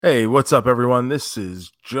Hey, what's up, everyone? This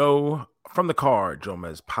is Joe from the Car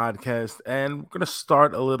Jomez podcast, and we're going to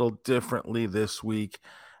start a little differently this week.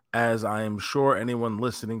 As I am sure anyone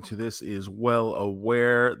listening to this is well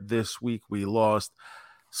aware, this week we lost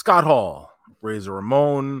Scott Hall, Razor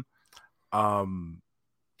Ramon, um,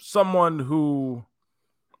 someone who,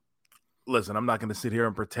 listen, I'm not going to sit here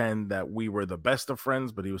and pretend that we were the best of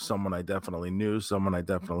friends, but he was someone I definitely knew, someone I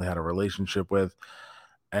definitely had a relationship with.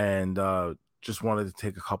 And just wanted to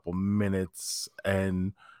take a couple minutes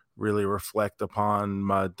and really reflect upon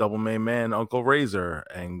my double main man, Uncle Razor.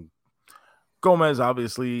 And Gomez,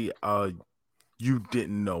 obviously, you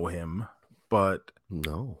didn't know him, but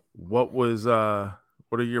No. what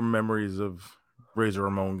are your memories of Razor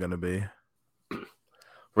Ramon gonna be?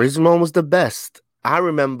 Razor Ramon was the best. I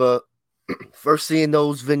remember first seeing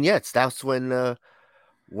those vignettes. That's when a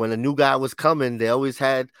new guy was coming, they always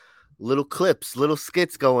had little clips, little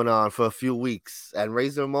skits going on for a few weeks. And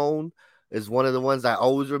Razor Ramon is one of the ones I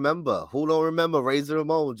always remember. Who don't remember Razor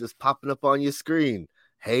Ramon just popping up on your screen?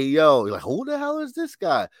 Hey yo, you're like, who the hell is this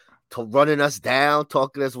guy? Running us down,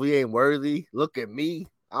 talking us we ain't worthy. Look at me.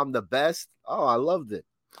 I'm the best. Oh, I loved it.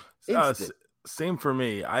 Uh, s- Instant. Same for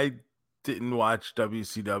me. I didn't watch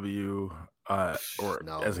WCW or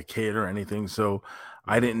as a No, kid or anything, so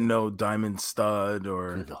I didn't no, know Diamond Stud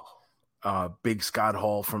or no. Big Scott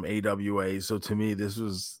Hall from AWA. So to me,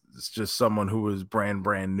 it's just someone who was brand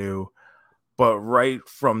new. But right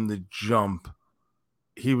from the jump,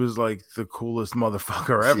 he was like the coolest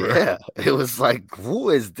motherfucker ever. Yeah, it was like, who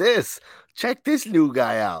is this? Check this new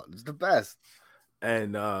guy out. It's the best.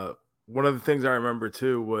 And one of the things I remember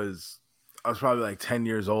too was I was probably like 10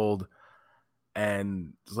 years old.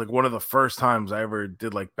 And it's like one of the first times I ever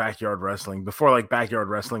did like backyard wrestling before like backyard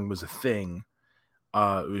wrestling was a thing.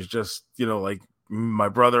 It was just, like my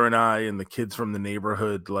brother and I and the kids from the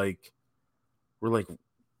neighborhood, like, were like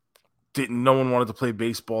didn't no one wanted to play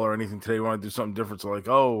baseball or anything today. We wanted to do something different. So like,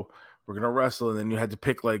 oh, we're gonna wrestle, and then you had to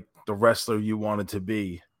pick like the wrestler you wanted to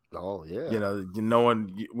be. Oh yeah. No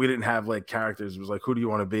one. We didn't have like characters. It was like, who do you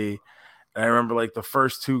want to be? And I remember like the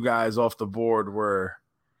first two guys off the board were,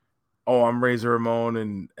 oh, I'm Razor Ramon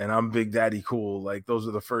and I'm Big Daddy Cool. Like those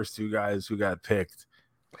are the first two guys who got picked.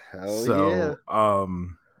 Hell yeah. So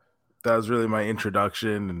that was really my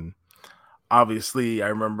introduction. And obviously I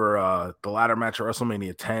remember the ladder match at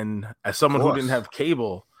WrestleMania 10. As Of someone who didn't course. have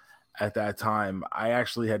cable at that time, I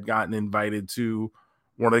actually had gotten invited to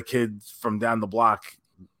one of the kids from down the block.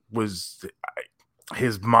 Was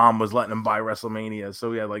His mom was letting him buy WrestleMania, so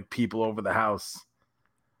we had like people over the house.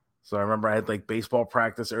 So I remember I had like baseball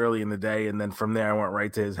practice early in the day, and then from there I went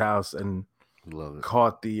right to his house and Love it.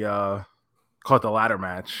 caught the uh caught the ladder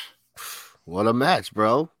match. What a match,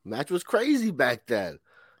 bro. Match was crazy back then.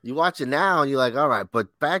 You watch it now and you're like, all right, but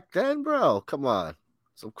back then, bro, come on.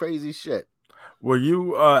 Some crazy shit. Were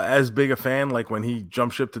you as big a fan like when he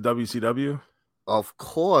jumped ship to WCW? Of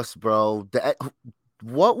course, bro.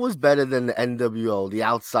 What was better than the NWO, the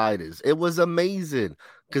Outsiders? It was amazing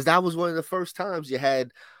because that was one of the first times you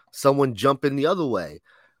had someone jumping the other way.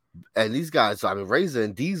 And these guys, I mean, Razor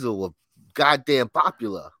and Diesel were goddamn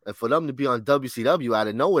popular. And for them to be on WCW out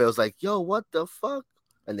of nowhere, I was like, yo, what the fuck?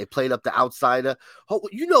 And they played up the outsider. Oh,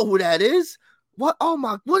 you know who that is? What? Oh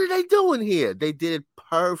my, what are they doing here? They did it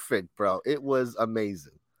perfect, bro. It was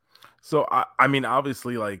amazing. So I mean,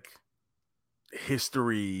 obviously, like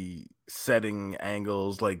history setting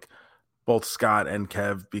angles, like both Scott and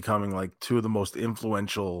Kev becoming like two of the most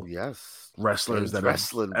influential Yes. wrestlers Changed that have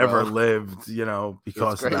wrestling, ever bro. lived, It's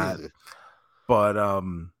because of that. crazy. But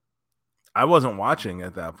I wasn't watching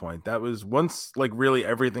at that point. That was once like really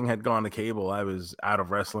everything had gone to cable. I was out of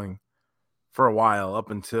wrestling for a while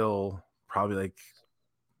up until probably like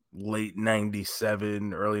late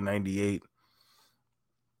 97, early 98.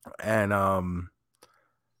 And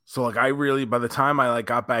so like I really by the time I like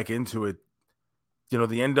got back into it, the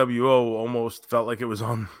NWO almost felt like it was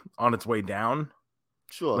on its way down.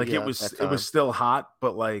 Sure, Like it yeah, was at it was times. still hot,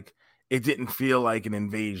 but like it didn't feel like an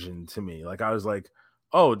invasion to me. Like I was like,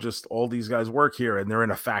 "Oh, just all these guys work here and they're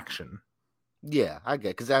in a faction." Yeah, I get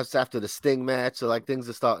because that's after the Sting match, so like things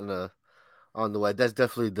are starting to on the way. That's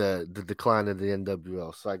definitely the decline of the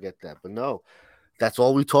NWO. So I get that. But no, that's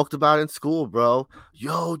all we talked about in school, bro.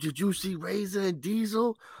 Yo, did you see Razor and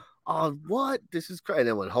Diesel? On what? This is crazy. And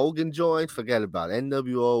then when Hogan joined, forget about it.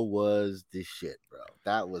 NWO was the shit, bro.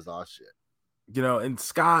 That was our shit. And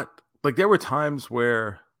Scott, like there were times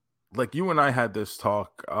where like you and I had this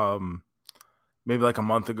talk maybe like a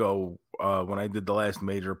month ago when I did the last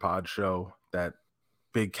major pod show that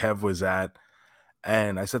Big Kev was at,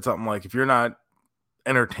 and I said something like if you're not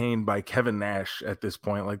entertained by Kevin Nash at this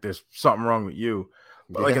point, like there's something wrong with you.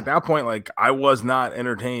 But like Yeah. at that point, like I was not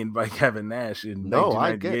entertained by Kevin Nash in No,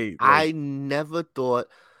 I get. 1998. Like, I never thought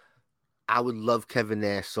I would love Kevin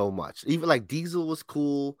Nash so much. Even like Diesel was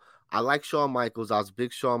cool. I like Shawn Michaels. I was a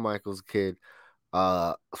big Shawn Michaels kid.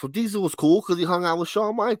 So Diesel was cool because he hung out with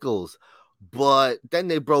Shawn Michaels. But then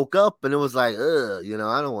they broke up, and it was like, I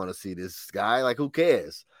don't want to see this guy. Like, who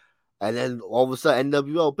cares? And then all of a sudden,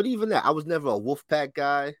 NWO. But even that, I was never a Wolfpack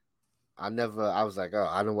guy. I was like, oh,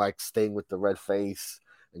 I don't like staying with the red face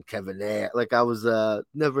and Kevin Nash. Like, I was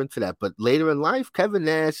never into that. But later in life, Kevin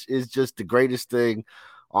Nash is just the greatest thing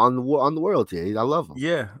on the world here. I love him.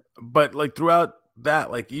 yeah, but like throughout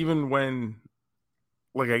that, like even when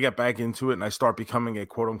like I get back into it and I start becoming a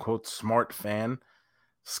quote unquote smart fan,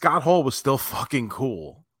 Scott Hall was still fucking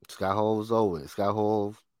cool. Scott Hall was always Scott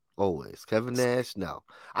Hall. Always Kevin Nash. No,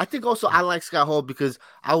 I think also I like Scott Hall because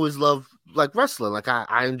I always loved like wrestling. Like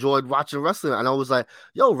I enjoyed watching wrestling, and I was like,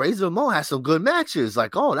 "Yo, Razor Ramon has some good matches."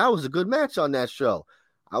 Like, oh, that was a good match on that show.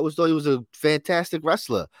 I always thought he was a fantastic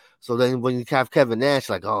wrestler. So then when you have Kevin Nash,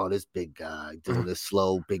 like, oh, this big guy doing this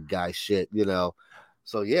slow big guy shit,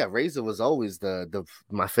 So yeah, Razor was always the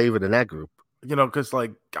my favorite in that group. Because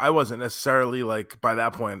like I wasn't necessarily like by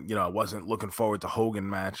that point, I wasn't looking forward to Hogan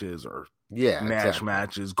matches or Yeah, Nash exactly.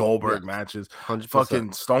 matches, Goldberg Yeah, matches, 100%.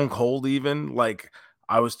 fucking Stone Cold even. Like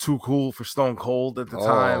I was too cool for Stone Cold at the Oh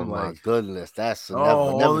time. my Like, goodness, that's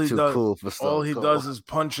oh, never too cool for all Stone he Cold. does is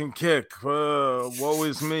punch and kick. Woe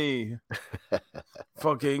is me.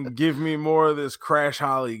 Fucking give me more of this Crash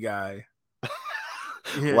Holly guy.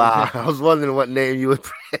 Wow, Yeah. I was wondering what name you would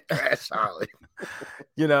put Crash Holly.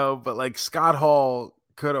 But like Scott Hall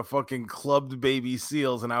could have fucking clubbed baby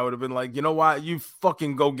seals, and I would have been like, you know what? You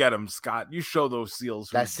fucking go get him, Scott. You show those seals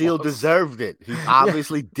That who's seal boss. deserved it. He Yeah.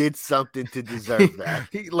 obviously did something to deserve that.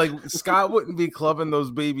 He like Scott wouldn't be clubbing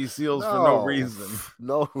those baby seals for no No, reason.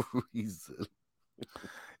 no reason.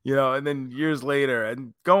 And then years later,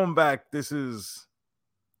 and going back, this is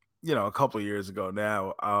a couple of years ago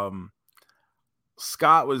now.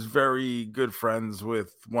 Scott was very good friends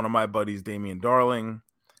with one of my buddies, Damian Darling,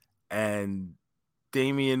 and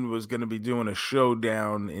Damian was going to be doing a show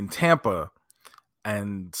down in Tampa,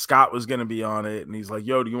 and Scott was going to be on it. And he's like,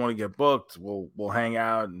 "Yo, do you want to get booked? We'll hang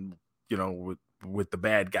out and with the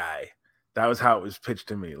bad guy." That was how it was pitched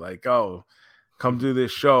to me. Like, "Oh, come do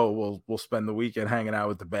this show. We'll spend the weekend hanging out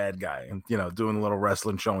with the bad guy and doing a little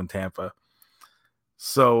wrestling show in Tampa."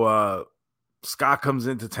 So Scott comes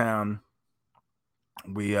into town.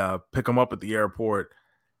 We pick him up at the airport,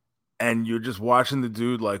 and you're just watching the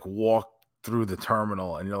dude like walk through the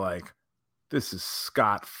terminal, and you're like, this is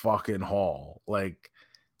Scott fucking Hall. Like,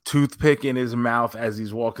 toothpick in his mouth as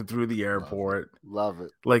he's walking through the airport. Love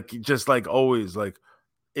it. Like, just like always, like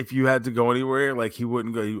if you had to go anywhere, like he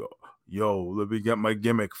wouldn't go, yo, let me get my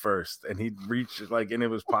gimmick first. And he'd reach like into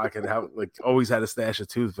his pocket, like always had a stash of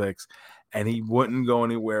toothpicks, and he wouldn't go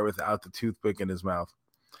anywhere without the toothpick in his mouth.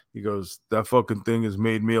 He goes, that fucking thing has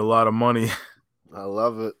made me a lot of money. I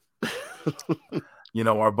love it.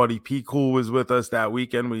 Our buddy P Cool was with us that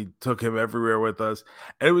weekend. We took him everywhere with us,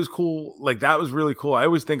 and it was cool. Like, that was really cool. I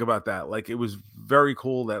always think about that. Like, it was very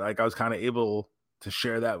cool that like I was kind of able to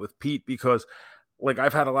share that with Pete, because like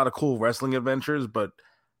I've had a lot of cool wrestling adventures, but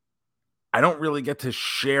I don't really get to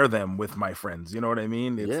share them with my friends. You know what I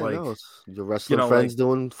mean? It's it's your wrestling friends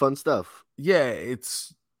doing fun stuff. Yeah,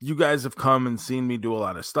 it's you guys have come and seen me do a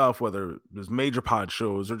lot of stuff, whether there's major pod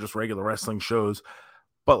shows or just regular wrestling shows.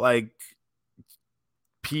 But like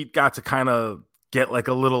Pete got to kind of get like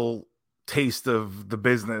a little taste of the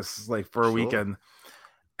business like for a weekend.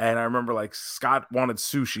 And I remember like Scott wanted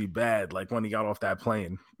sushi bad, like when he got off that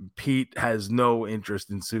plane. Pete has no interest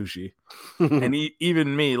in sushi. And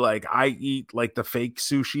even me, like I eat like the fake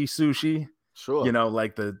sushi. Sure.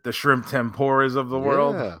 Like the shrimp tempuras of the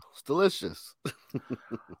world. Yeah, it's delicious.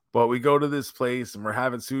 But we go to this place and we're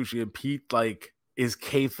having sushi, and Pete like is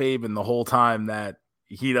kayfabing the whole time that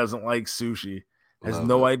he doesn't like sushi, has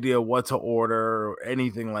no idea what to order or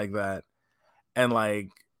anything like that. And like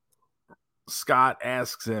Scott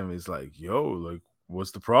asks him, he's like, yo, like,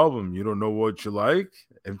 what's the problem? You don't know what you like?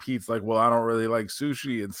 And Pete's like, well, I don't really like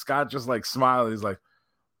sushi. And Scott just like smiled. He's like,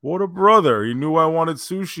 what a brother. He knew I wanted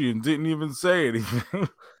sushi and didn't even say anything.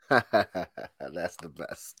 That's the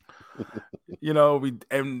best.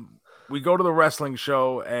 We go to the wrestling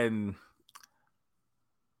show, and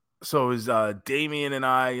so is Damian and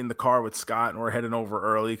I in the car with Scott, and we're heading over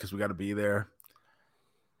early because we got to be there.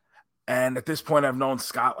 And at this point, I've known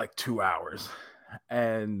Scott like 2 hours,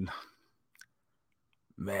 and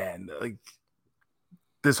man, like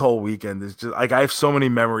this whole weekend is just like I have so many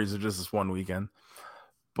memories of just this one weekend.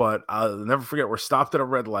 But I'll never forget, we're stopped at a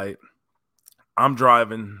red light, I'm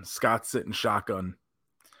driving, Scott's sitting shotgun,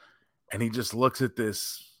 and he just looks at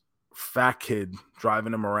this fat kid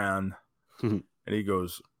driving him around, and he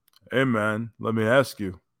goes, "Hey, man, let me ask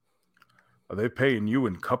you, are they paying you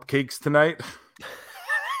in cupcakes tonight?"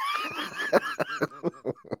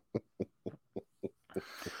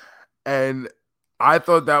 And I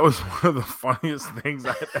thought that was one of the funniest things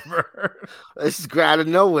I'd ever heard. It's just out of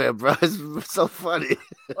nowhere, bro. It's so funny.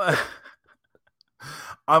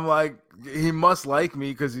 I'm like, he must like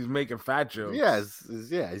me because he's making fat jokes.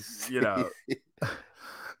 Yes. You know.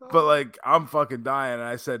 But like, I'm fucking dying. And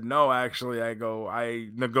I said, no, actually, I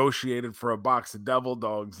negotiated for a box of devil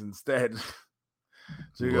dogs instead.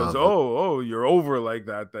 So he goes, oh, you're over like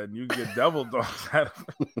that, then you get devil dogs out of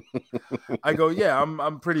it. I go, yeah,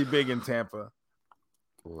 I'm pretty big in Tampa.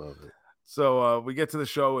 Love it. So we get to the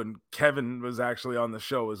show, and Kevin was actually on the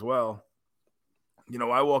show as well. You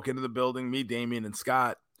know, I walk into the building, me, Damien, and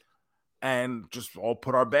Scott, and just all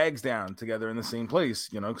put our bags down together in the same place,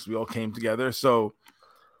 you know, because we all came together. So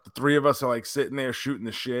the three of us are like sitting there shooting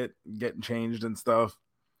the shit, getting changed and stuff.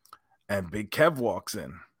 And Big Kev walks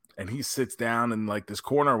in, and he sits down in like this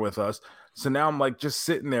corner with us. So now I'm like just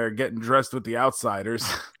sitting there getting dressed with the outsiders.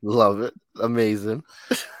 Love it. Amazing.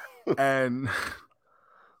 And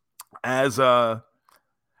as I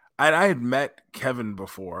had met Kevin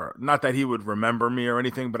before, not that he would remember me or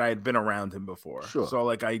anything, but I had been around him before. Sure. So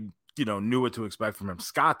like I, knew what to expect from him.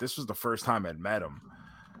 Scott, this was the first time I'd met him.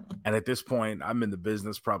 And at this point, I'm in the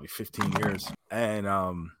business probably 15 years. And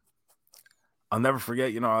I'll never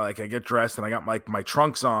forget, like I get dressed and I got my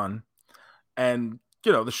trunks on, and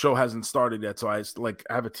the show hasn't started yet. So I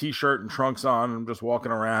have a t-shirt and trunks on. I'm just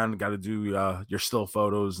walking around, got to do your still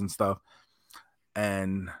photos and stuff.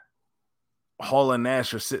 And Hall and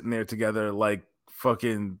Nash are sitting there together like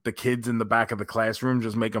fucking the kids in the back of the classroom,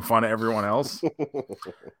 just making fun of everyone else.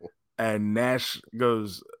 And Nash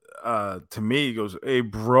goes to me, he goes, "Hey,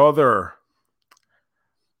 brother."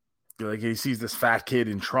 Like he sees this fat kid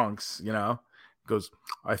in trunks, goes,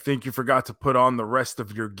 "I think you forgot to put on the rest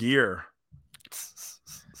of your gear."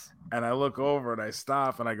 And I look over and I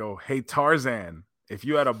stop and I go, "Hey, Tarzan, if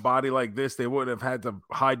you had a body like this, they wouldn't have had to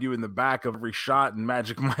hide you in the back of every shot in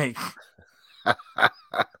Magic Mike."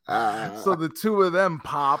 So the two of them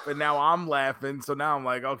pop, and now I'm laughing. So now I'm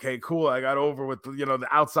like, okay, cool. I got over with the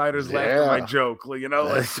outsiders laughing at my joke.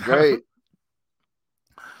 That's great.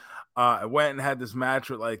 I went and had this match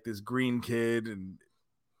with like this green kid, and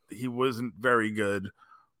he wasn't very good,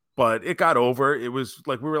 but it got over. It was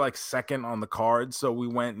like we were like second on the card, so we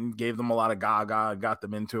went and gave them a lot of gaga, got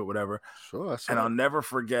them into it, whatever. Sure. And I'll never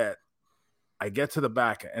forget. I get to the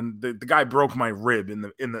back, and the guy broke my rib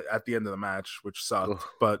at the end of the match, which sucked.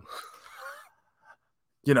 But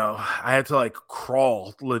I had to like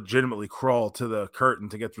legitimately crawl to the curtain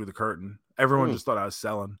to get through the curtain. Everyone just thought I was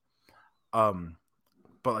selling. But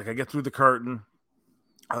like I get through the curtain,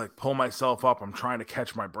 I like pull myself up. I'm trying to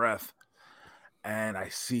catch my breath, and I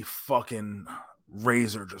see fucking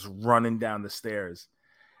Razor just running down the stairs,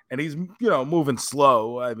 and he's moving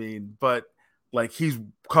slow. I mean, but like he's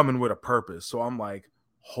coming with a purpose. So I'm like,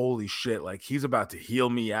 holy shit! Like he's about to heal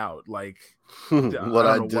me out. Like what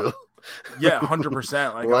I do? Yeah,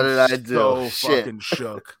 100%. Like what did I do? So fucking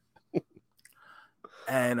shook.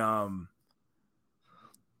 And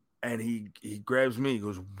he grabs me. He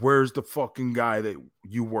goes, "Where's the fucking guy that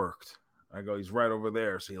you worked?" I go, "He's right over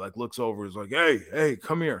there." So he like looks over. He's like, hey,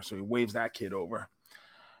 come here. So he waves that kid over.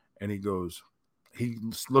 And he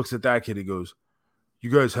looks at that kid. He goes, "You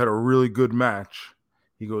guys had a really good match."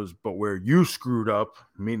 He goes, "But where you screwed up,"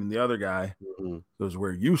 meaning the other guy, goes,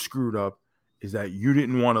 "Where you screwed up is that you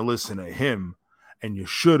didn't want to listen to him, and you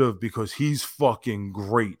should have, because he's fucking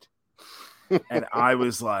great." And I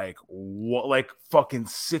was like, what? Like fucking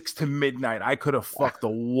 6 to midnight. I could have fucked the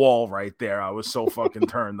wall right there. I was so fucking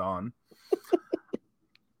turned on.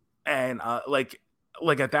 And like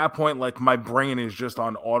at that point, like my brain is just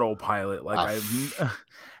on autopilot. Like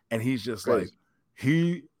and he's just crazy.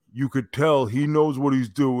 Like you could tell he knows what he's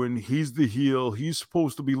doing. He's the heel. He's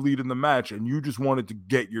supposed to be leading the match, and you just wanted to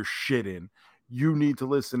get your shit in. You need to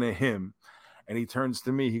listen to him. And he turns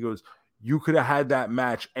to me. He goes, "You could have had that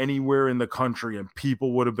match anywhere in the country and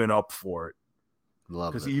people would have been up for it.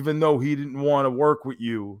 Because even though he didn't want to work with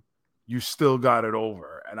you, you still got it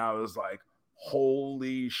over." And I was like,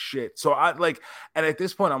 holy shit. So I like, and at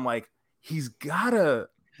this point I'm like, he's gotta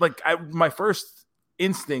like, my first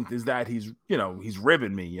instinct is that he's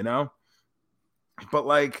ribbing me, but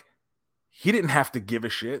like, he didn't have to give a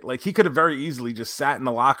shit. Like he could have very easily just sat in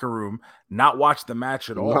the locker room, not watched the match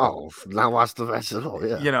at all. No, not watched the match at all.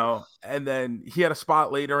 Yeah. And then he had a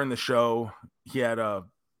spot later in the show. He had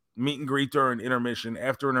meet and greet during intermission.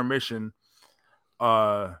 After intermission,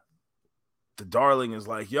 the Darling is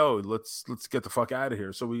like, "Yo, let's get the fuck out of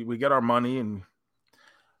here." So we get our money and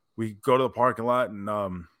we go to the parking lot,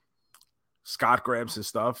 and Scott grabs his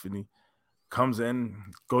stuff and he comes in,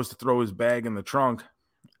 goes to throw his bag in the trunk,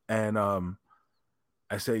 and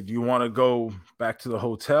I say, "Do you want to go back to the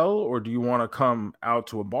hotel or do you want to come out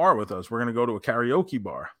to a bar with us? We're gonna go to a karaoke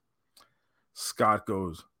bar." Scott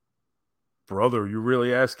goes, "Brother, you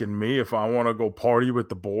really asking me if I want to go party with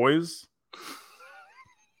the boys?"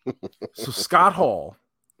 So Scott Hall,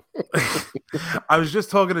 I was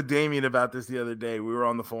just talking to Damien about this the other day. We were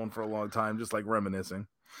on the phone for a long time, just like reminiscing.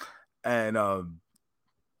 And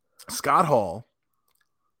Scott Hall,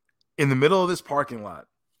 in the middle of this parking lot,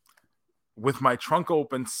 with my trunk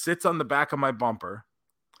open, sits on the back of my bumper,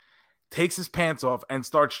 takes his pants off, and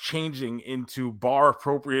starts changing into bar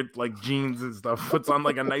appropriate like jeans and stuff. Puts on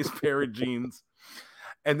like a nice pair of jeans.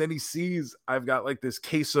 And then he sees I've got like this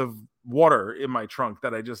case of water in my trunk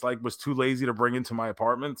that I just like was too lazy to bring into my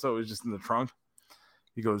apartment. So it was just in the trunk.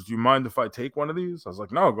 He goes, "Do you mind if I take one of these?" I was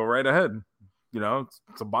like, "No, go right ahead. You know,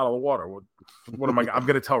 it's a bottle of water. What am I'm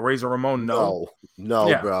going to tell Razor Ramon? No,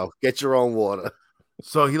 Yeah. bro. Get your own water."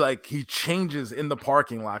 So he changes in the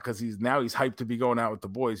parking lot because he's hyped to be going out with the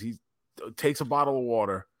boys. He takes a bottle of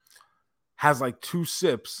water, has like 2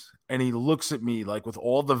 sips, and he looks at me like with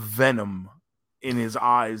all the venom in his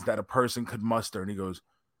eyes that a person could muster. And he goes,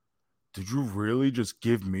 "Did you really just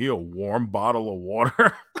give me a warm bottle of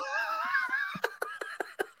water?"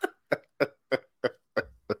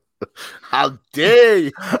 How dare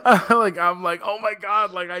you? I'm like, oh my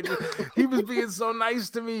God. Like he was being so nice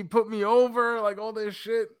to me, put me over, like all this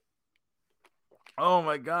shit. Oh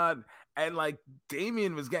my God. And like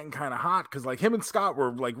Damien was getting kind of hot because like him and Scott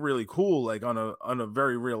were like really cool, like on a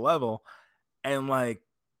very real level. And like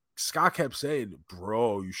Scott kept saying,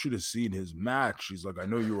 "Bro, you should have seen his match." He's like, "I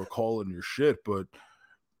know you were calling your shit, but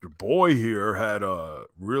your boy here had a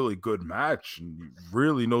really good match and he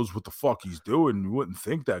really knows what the fuck he's doing. You wouldn't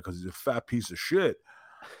think that because he's a fat piece of shit."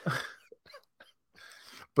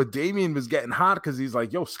 But Damien was getting hot because he's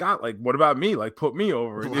like, "Yo, Scott, like, what about me? Like, put me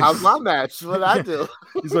over." And how's my match? What I do?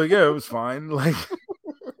 He's like, "Yeah, it was fine." Like,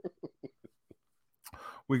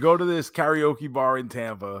 we go to this karaoke bar in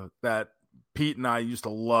Tampa that Pete and I used to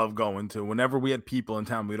love going to. Whenever we had people in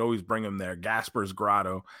town, we'd always bring them there. Gasper's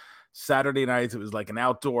Grotto. Saturday nights, it was like an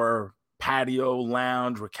outdoor patio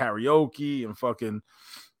lounge with karaoke and fucking,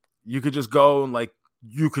 you could just go and like,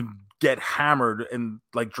 you could get hammered and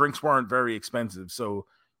like drinks weren't very expensive. So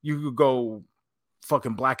you could go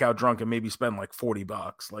fucking blackout drunk and maybe spend like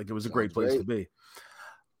 $40. Like it was a great place to be.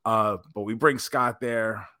 But we bring Scott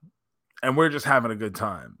there and we're just having a good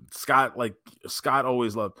time. Scott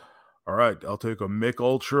always loved, "All right, I'll take a Mick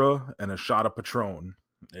Ultra and a shot of Patron."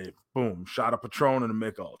 Hey, boom, shot of Patron and a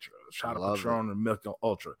Mick Ultra. Shot of Patron and a Mick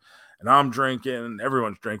Ultra. And I'm drinking,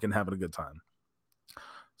 everyone's drinking, having a good time.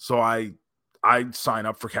 So I sign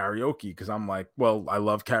up for karaoke because I'm like, well, I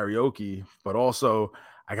love karaoke, but also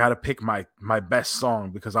I got to pick my best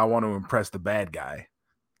song because I want to impress the bad guy.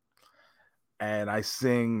 And I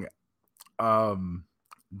sing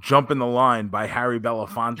 "Jump in the Line" by Harry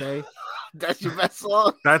Belafonte. That's your best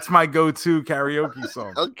song? That's my go-to karaoke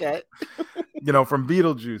song. Okay. You know, from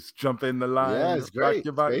Beetlejuice, "Jump in the Line." Yeah, it's great.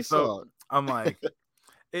 Great so song. I'm like,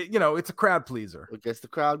 it's a crowd pleaser. It gets the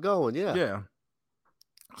crowd going, yeah. Yeah.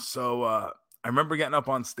 So I remember getting up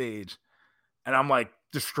on stage and I'm like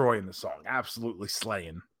destroying the song, absolutely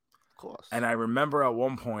slaying. Of course. And I remember at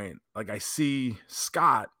one point, like I see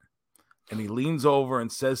Scott and he leans over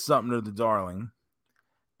and says something to the Darling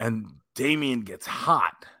and Damien gets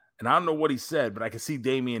hot. And I don't know what he said, but I could see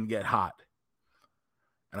Damien get hot.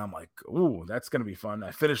 And I'm like, ooh, that's going to be fun.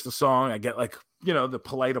 I finish the song. I get like, the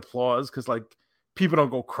polite applause because like people don't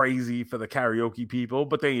go crazy for the karaoke people,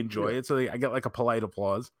 but they enjoy it. So I get like a polite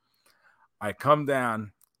applause. I come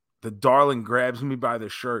down. The Darling grabs me by the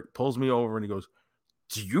shirt, pulls me over, and he goes,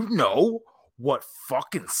 "Do you know what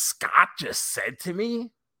fucking Scott just said to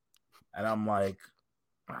me?" And I'm like,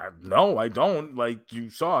 "No, I don't. Like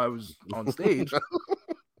you saw, I was on stage."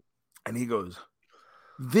 And he goes,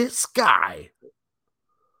 "This guy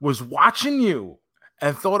was watching you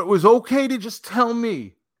and thought it was okay to just tell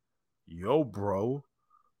me, 'Yo, bro,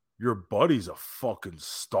 your buddy's a fucking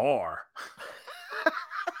star.'"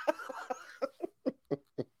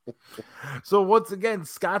 So once again,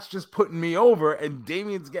 Scott's just putting me over and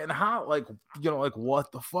Damien's getting hot. Like, like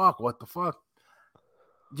what the fuck?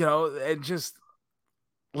 And just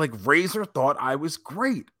like Razor thought I was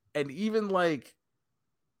great. And even like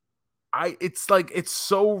it's like it's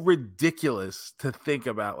so ridiculous to think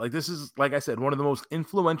about. Like this is, like I said, one of the most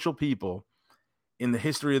influential people in the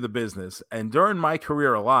history of the business. And during my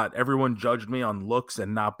career a lot, everyone judged me on looks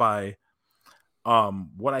and not by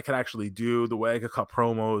what I could actually do, the way I could cut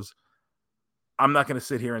promos. I'm not going to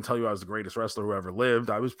sit here and tell you I was the greatest wrestler who ever lived.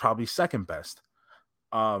 I was probably second best.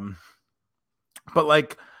 But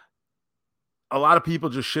like a lot of people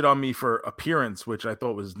just shit on me for appearance, which I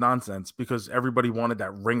thought was nonsense because everybody wanted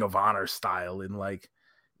that Ring of Honor style in like,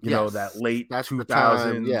 you know, that late that's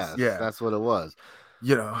 2000s. Yes, yeah. That's what it was.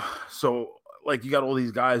 You know, so like you got all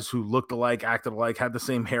these guys who looked alike, acted alike, had the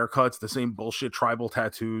same haircuts, the same bullshit tribal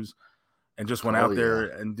tattoos, and just went out there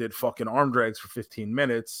and did fucking arm drags for 15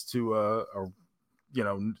 minutes to a you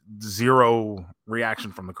know, zero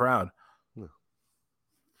reaction from the crowd.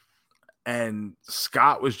 And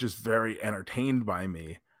Scott was just very entertained by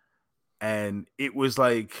me. And it was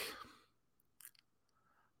like,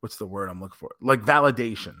 what's the word I'm looking for? Like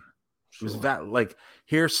validation. It was that, like,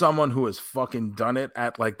 here's someone who has fucking done it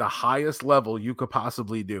at like the highest level you could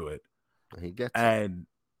possibly do it. He gets it.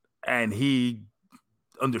 And he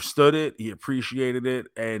understood it, he appreciated it,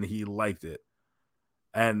 and he liked it.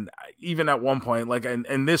 And even at one point, like,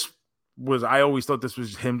 and this was, I always thought this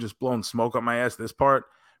was him just blowing smoke up my ass, this part.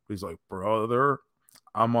 But he's like, brother,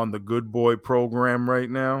 I'm on the Good Boy program right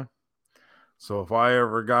now. So if I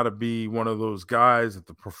ever got to be one of those guys at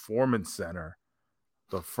the Performance Center,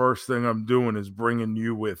 the first thing I'm doing is bringing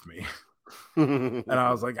you with me. And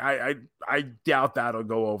I was like, I doubt that'll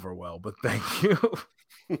go over well, but thank you.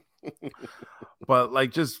 But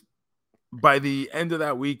like, just by the end of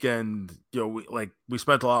that weekend, you know, we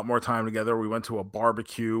spent a lot more time together. We went to a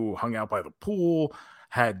barbecue, hung out by the pool,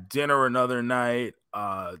 had dinner another night.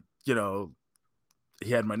 You know,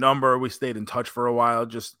 he had my number. We stayed in touch for a while,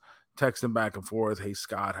 just texting back and forth. Hey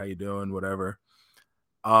Scott, how you doing? Whatever.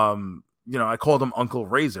 You know, I called him Uncle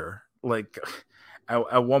Razor. Like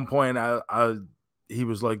at one point, he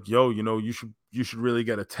was like, "Yo, you know, you should really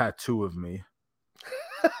get a tattoo of me."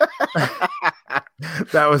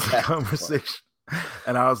 That was the conversation.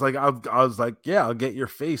 And I was like, yeah, I'll get your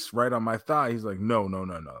face right on my thigh. He's like, no.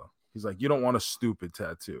 He's like, you don't want a stupid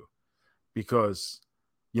tattoo because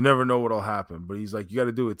you never know what'll happen. But he's like, you got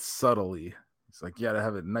to do it subtly. He's like, you got to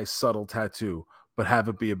have a nice subtle tattoo, but have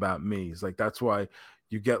it be about me. He's like, that's why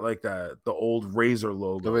you get like the old Razor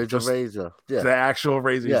logo, Razor, yeah, the actual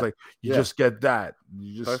Razor. He's like, you just get that.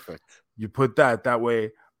 You just perfect. You put that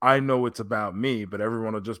way. I know it's about me, but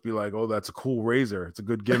everyone will just be like, oh, that's a cool razor. It's a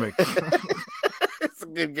good gimmick. It's a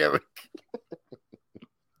good gimmick.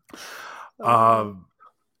 And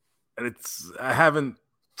I haven't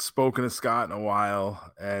spoken to Scott in a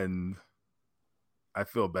while, and I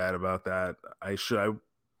feel bad about that. I should have.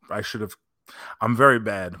 I'm very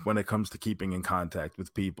bad when it comes to keeping in contact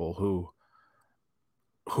with people who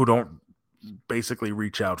don't basically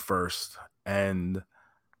reach out first. And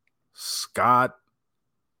Scott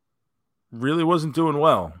really wasn't doing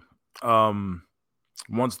well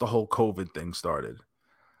once the whole COVID thing started.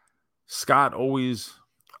 Scott always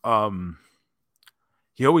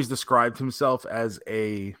he always described himself as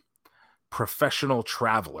a professional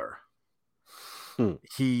traveler. When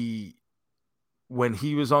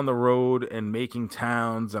he was on the road and making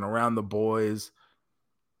towns and around the boys,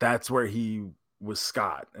 that's where he was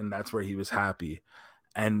Scott, and that's where he was happy.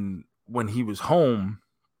 And when he was home,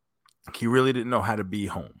 he really didn't know how to be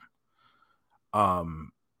home.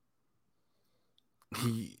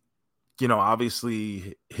 He, you know,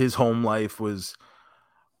 obviously his home life was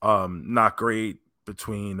not great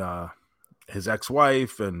between his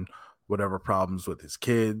ex-wife and whatever problems with his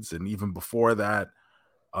kids. And even before that,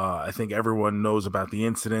 I think everyone knows about the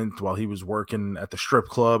incident while he was working at the strip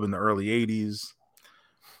club in the early 80s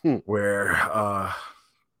where,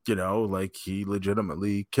 you know, like he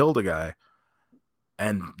legitimately killed a guy.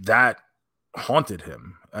 And that haunted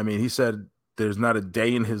him. I mean, he said there's not a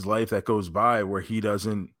day in his life that goes by where he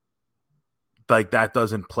doesn't, like, that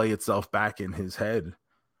doesn't play itself back in his head.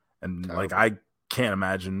 And terrible. Like, I can't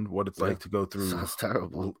imagine what it's like to go through. Sounds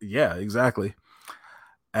terrible. Yeah, exactly.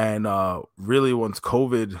 And really, once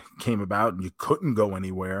COVID came about and you couldn't go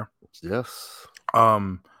anywhere, yes,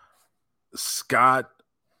 Scott,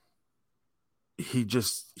 he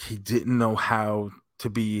didn't know how to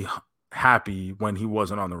be happy when he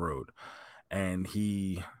wasn't on the road, and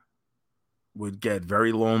he would get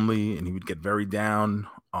very lonely and he would get very down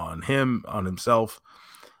on himself,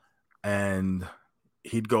 and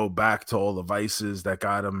he'd go back to all the vices that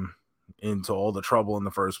got him into all the trouble in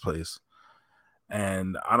the first place.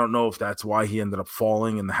 And I don't know if that's why he ended up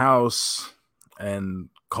falling in the house and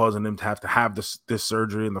causing him to have this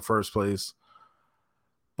surgery in the first place.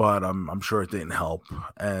 but I'm sure it didn't help.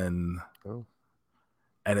 And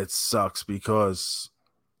it sucks because,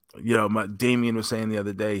 Damien was saying the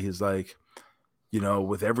other day, he's like,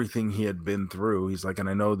 with everything he had been through, he's like, and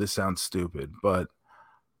I know this sounds stupid, but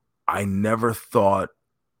I never thought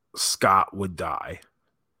Scott would die.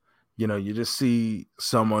 You just see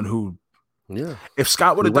someone who, if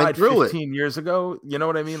Scott would have died 15 years ago, you know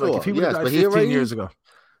what I mean? Sure. Like if he would have died 15 years ago.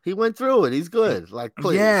 He went through it. He's good. Like,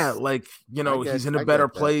 please. Yeah, like, he's in a better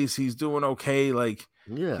place. He's doing okay. Like,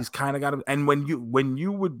 he's kind of got him. And when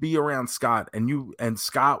you would be around Scott and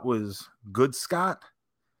Scott was good Scott,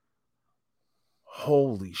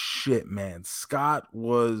 holy shit, man. Scott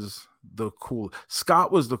was the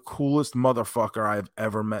coolest motherfucker I've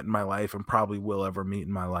ever met in my life and probably will ever meet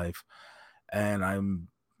in my life. And I'm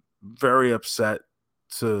very upset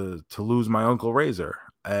to lose my Uncle Razor.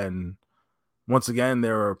 And once again,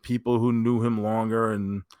 there are people who knew him longer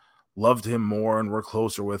and loved him more and were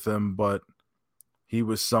closer with him, but he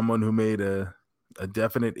was someone who made a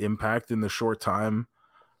definite impact in the short time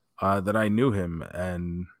that I knew him.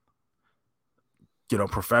 And,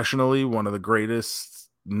 professionally, one of the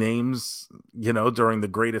greatest names, during the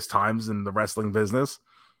greatest times in the wrestling business.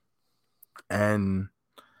 And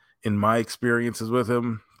in my experiences with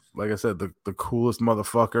him, like I said, the coolest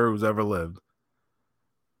motherfucker who's ever lived.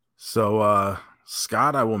 So,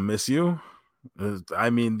 Scott, I will miss you.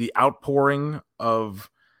 I mean, the outpouring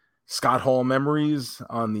of Scott Hall memories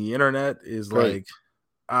on the internet is great.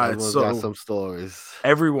 Like, it's got some stories.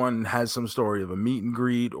 Everyone has some story of a meet and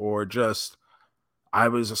greet, or just I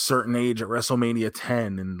was a certain age at WrestleMania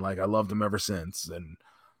 10, and like I loved him ever since. And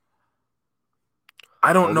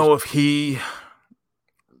I don't know if he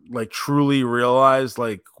like truly realized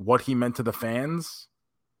like what he meant to the fans.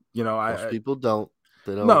 Most people don't.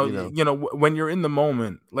 They don't. No, when you're in the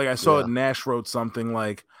moment, like I saw Nash wrote something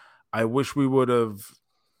like, "I wish we would have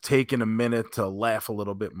taken a minute to laugh a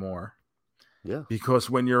little bit more." Yeah, because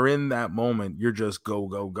when you're in that moment, you're just go.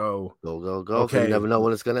 Okay, you never know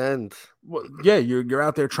when it's gonna end. Well, yeah, you're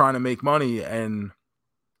out there trying to make money, and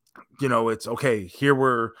it's okay. Here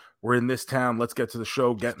we're in this town. Let's get to the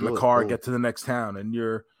show. Get in the car. Get to the next town, and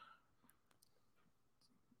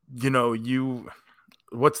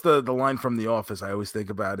what's the line from The Office I always think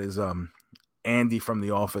about is Andy from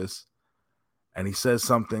The Office, and he says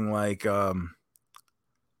something like,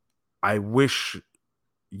 "I wish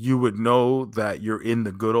you would know that you're in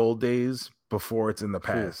the good old days before it's in the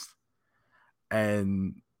past."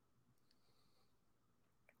 And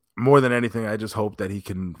more than anything, I just hope that he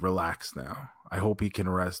can relax now. I hope he can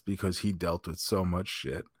rest because he dealt with so much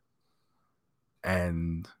shit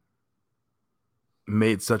and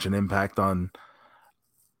made such an impact on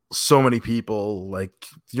so many people. Like,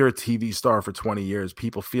 you're a TV star for 20 years.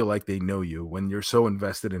 People feel like they know you when you're so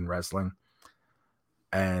invested in wrestling,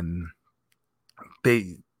 and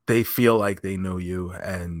they feel like they know you.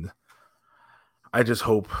 And I just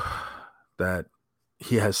hope that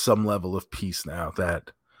he has some level of peace now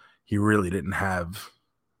that he really didn't have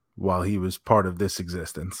while he was part of this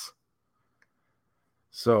existence.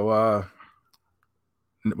 So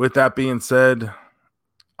with that being said,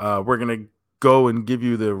 we're going to go and give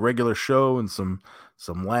you the regular show and some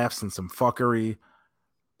laughs and some fuckery,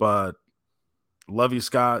 but love you,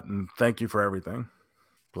 Scott, and thank you for everything.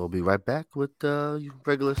 We'll be right back with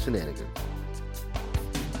regular shenanigans.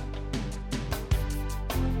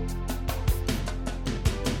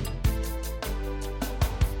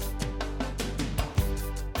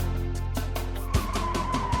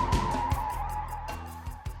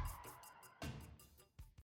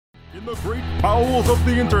 In the great bowels of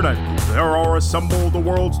the internet, there are assembled the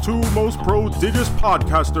world's two most prodigious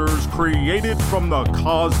podcasters created from the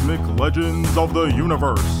cosmic legends of the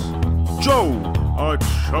universe. Joe, a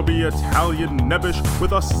chubby Italian nebbish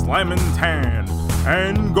with a slammin' tan,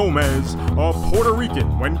 and Gomez, a Puerto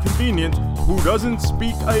Rican, when convenient, who doesn't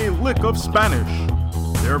speak a lick of Spanish.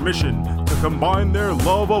 Their mission, to combine their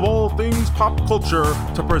love of all things pop culture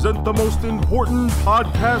to present the most important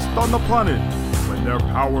podcast on the planet. When their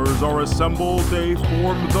powers are assembled, they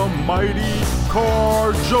form the mighty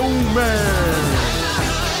Carjomen.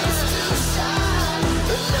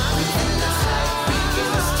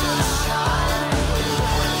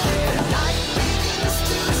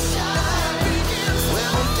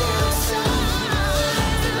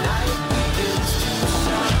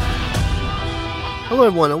 Hello,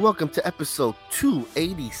 everyone, and welcome to episode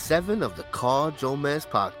 287 of the Carjomen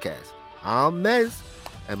podcast. I'm Mez,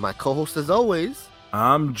 and my co-host, as always,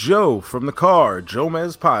 I'm Joe from the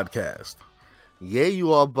Carjomen podcast. Yeah,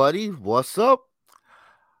 you are, buddy. What's up?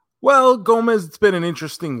 Well, Gomez, it's been an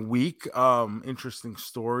interesting week. Interesting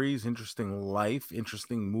stories, interesting life,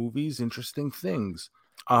 interesting movies, interesting things.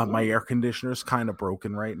 My air conditioner's kind of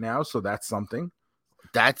broken right now, so that's something.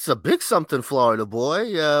 That's a big something, Florida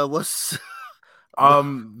boy. What's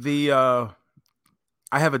The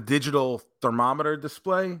I have a digital thermometer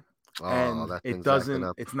display, and that it thing's acting doesn't.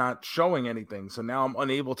 up. It's not showing anything. So now I'm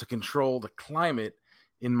unable to control the climate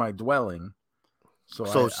in my dwelling. So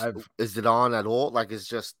So I've. is it on at all? Like it's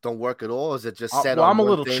just don't work at all? Is it just set Well, on I'm a one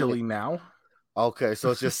little thing? chilly now. Okay,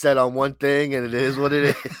 so it's just set on one thing and it is what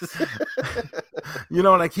it is. And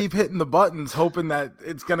I keep hitting the buttons hoping that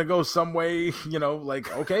it's gonna go some way,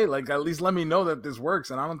 like, okay, like at least let me know that this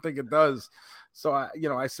works, and I don't think it does. So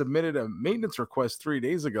I submitted a maintenance request 3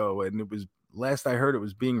 days ago, and it was, last I heard, it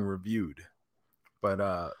was being reviewed.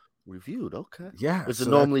 But Reviewed, okay. yeah. Does it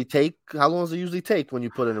normally take, how long does it usually take when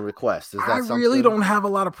you put in a request? Is that I something? really don't have a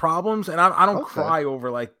lot of problems, and I don't Okay. cry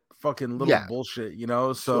over like fucking little bullshit,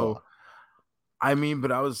 so Sure. I mean,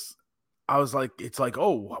 but I was like, it's like,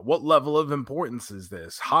 oh, what level of importance is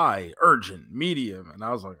this? High, urgent, medium? And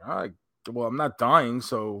I was like, all right, well, I'm not dying,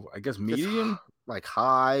 so I guess medium. Like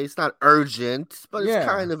high, it's not urgent, but it's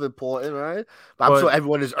kind of important, right? But I'm sure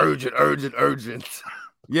everyone is urgent.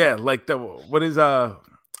 Yeah, like what is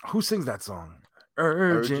who sings that song?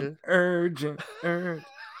 Urgent.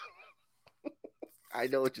 I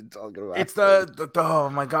know what you're talking about. It's the oh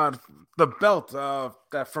my god, the belt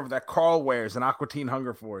that Carl wears in Aqua Teen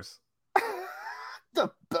Hunger Force.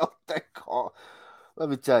 The belt that Carl. Let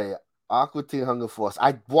me tell you, Aqua Teen Hunger Force.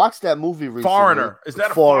 I watched that movie recently. Foreigner. Is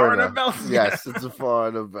that a foreigner belt? Yes, it's a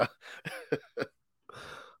foreigner belt.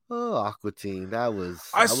 Oh, Aqua Teen. That was.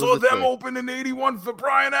 I saw them open in '81 for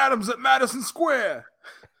Bryan Adams at Madison Square.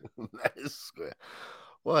 Madison Square.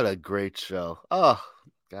 What a great show. Oh,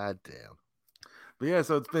 goddamn. But yeah,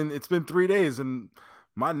 so it's been 3 days and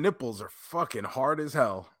my nipples are fucking hard as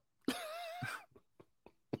hell.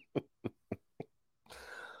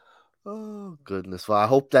 Oh goodness! Well, I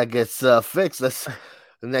hope that gets fixed. The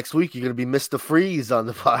next week you're gonna be Mr. Freeze on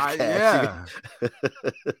the podcast. Yeah,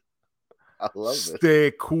 I love it.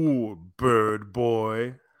 Stay cool, bird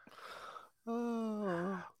boy.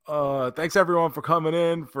 Thanks everyone for coming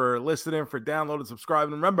in, for listening, for downloading,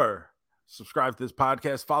 subscribing. Remember, subscribe to this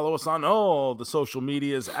podcast. Follow us on all the social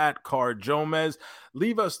medias at CardJomez.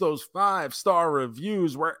 Leave us those 5-star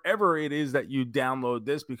reviews wherever it is that you download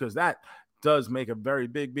this, because that does make a very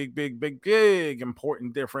big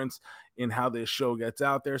important difference in how this show gets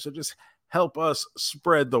out there. So just help us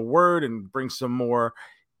spread the word and bring some more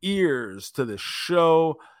ears to the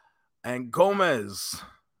show. And Gomez,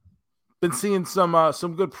 been seeing some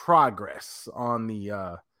good progress on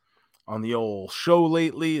the old show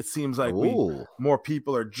lately. It seems like more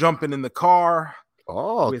people are jumping in the car.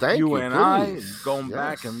 Oh, with thank you and please. I going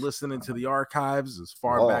back and listening to the archives as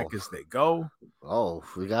far back as they go. Oh,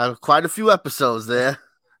 we got quite a few episodes there.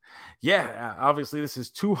 Yeah, obviously this is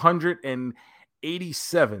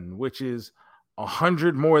 287, which is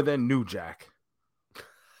 100 more than New Jack.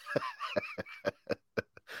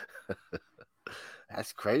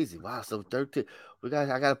 That's crazy. Wow. So 13. I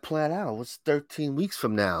gotta plan out. What's 13 weeks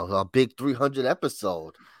from now? Our big 300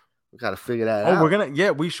 episode. We gotta figure that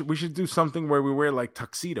out. We should do something where we wear like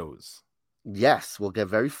tuxedos. Yes, we'll get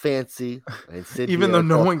very fancy and sit even though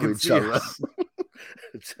no one can see us.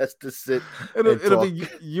 Just to sit. It'll be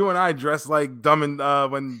you and I dressed like Dumb and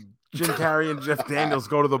when Jim Carrey and Jeff Daniels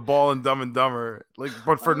go to the ball in Dumb and Dumber,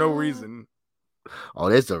 but for no reason. Oh,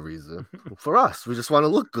 there's a reason. For us, we just want to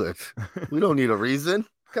look good. We don't need a reason.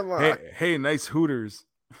 Come on. Hey, nice Hooters.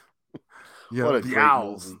 Yeah, the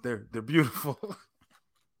owls. Movie. They're beautiful.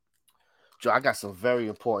 Joe, I got some very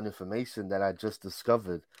important information that I just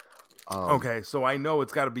discovered. Okay, so I know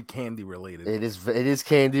it's got to be candy related. It is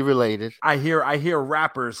candy related. I hear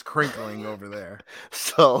rappers crinkling over there.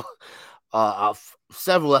 So,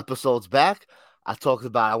 several episodes back, I talked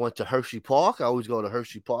about I went to Hershey Park. I always go to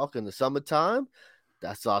Hershey Park in the summertime.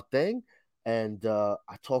 That's our thing. And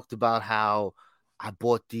I talked about how I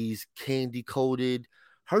bought these candy-coated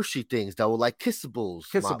Hershey things that were like Kissables.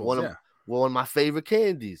 One of my favorite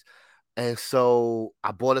candies. And so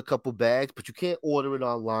I bought a couple bags, but you can't order it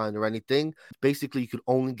online or anything. Basically, you can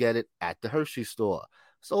only get it at the Hershey store.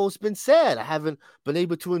 So it's been sad. I haven't been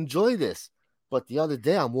able to enjoy this. But the other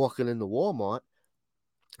day, I'm walking into Walmart,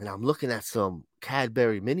 and I'm looking at some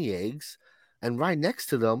Cadbury mini eggs, and right next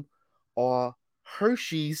to them are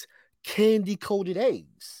Hershey's candy-coated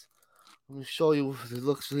eggs. Let me show you what it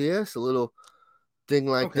looks here. It's a little thing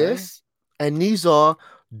like this. And these are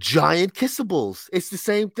giant Kissables. It's the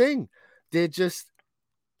same thing. They're just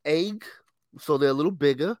egg, so they're a little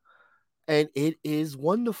bigger, and it is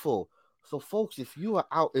wonderful. So, folks, if you are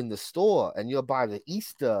out in the store and you're by the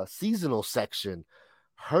Easter seasonal section,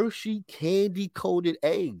 Hershey candy coated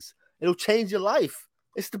eggs, it'll change your life.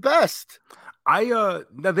 It's the best. Now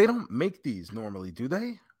they don't make these normally, do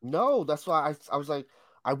they? No, that's why I was like,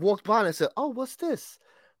 I walked by and I said, "Oh, what's this?"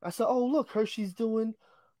 I said, "Oh, look, Hershey's doing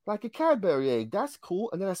like a Cadbury egg. That's cool."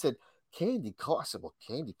 And then I said, "Candy coat." I said, "Well,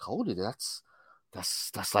 candy coated. That's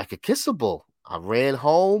like a kissable." I ran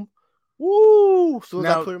home. Woo! As soon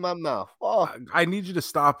as I put it in my mouth. Oh, I need you to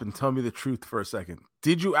stop and tell me the truth for a second.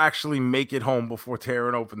 Did you actually make it home before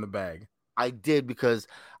tearing open the bag? I did, because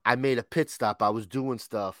I made a pit stop. I was doing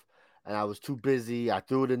stuff and I was too busy. I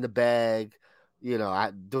threw it in the bag. There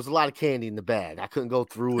was a lot of candy in the bag. I couldn't go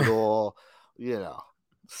through it all,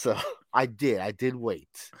 So I did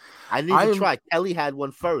wait. I didn't even try. Kelly had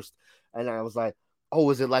one first. And I was like, "Oh,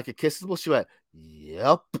 is it like a kissable?" She went,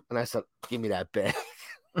 "Yep." And I said, "Give me that bag."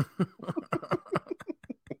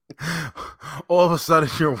 All of a sudden,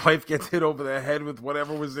 your wife gets hit over the head with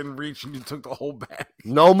whatever was in reach, and you took the whole bag.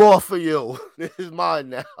 No more for you. This is mine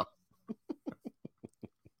now.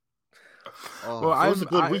 Well, it was a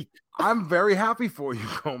good week. I'm very happy for you,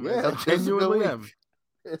 Gomez. Yeah, I genuinely am.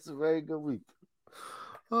 It's a very good week.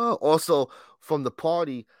 Also, from the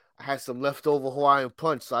party, I had some leftover Hawaiian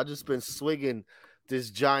Punch, so I just been swigging this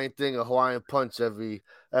giant thing of Hawaiian Punch every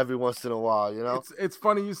once in a while. It's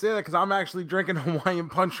funny you say that, because I'm actually drinking Hawaiian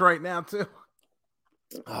Punch right now too.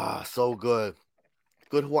 So good.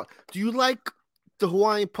 Good Hawaiian. Do you like the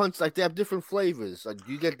Hawaiian Punch? Like, they have different flavors. Like,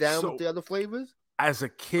 do you get down with the other flavors? As a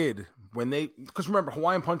kid, because remember,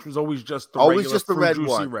 Hawaiian Punch was always just the red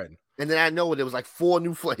one. Red. And then I know there was like 4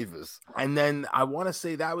 new flavors. And then I want to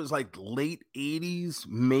say that was like late 80s,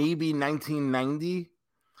 maybe 1990,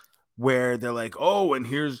 where they're like, "Oh, and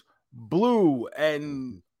here's blue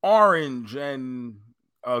and orange and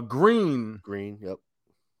green." Green, yep.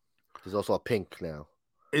 There's also a pink now.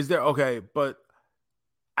 Is there? Okay, but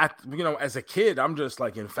as a kid, I'm just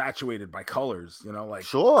like infatuated by colors. Like,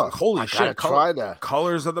 sure, holy shit, try that.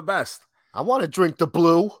 Colors are the best. I want to drink the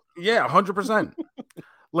blue. Yeah, 100%.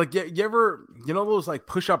 Like, you ever, those like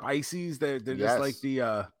push-up ices? They're just like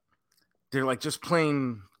they're like just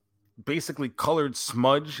plain, basically colored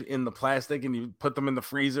smudge in the plastic, and you put them in the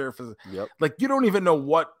freezer for. Yep. Like, you don't even know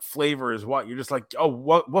what flavor is what. You're just like, "Oh,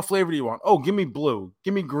 what flavor do you want? Oh, give me blue.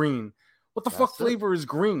 Give me green. What the fuck flavor is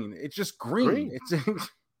green? It's just green.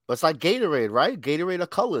 But it's like Gatorade, right? Gatorade are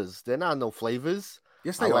colors. They're not no flavors.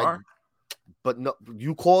 Yes, they are. But no,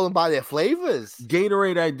 you call them by their flavors.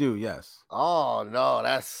 Gatorade, I do, yes. Oh no,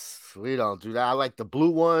 we don't do that. I like the blue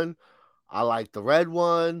one. I like the red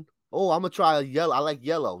one. Oh, I'm gonna try a yellow. I like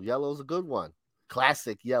yellow. Yellow's a good one.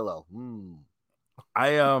 Classic yellow.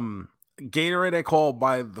 Gatorade I call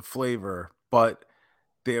by the flavor, but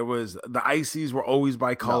there was the ices were always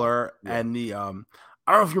by color, and the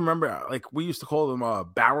I don't know if you remember, like, we used to call them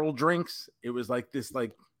barrel drinks. It was like this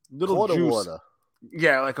like little quarter juice. Water.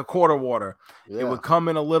 Yeah, like a quarter water. Yeah. It would come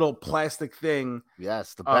in a little plastic thing.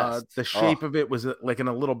 Yes, the best. The shape of it was like in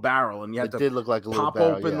a little barrel, and you had to did look like a little pop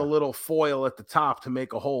barrel, open the little foil at the top to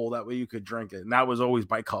make a hole. That way you could drink it. And that was always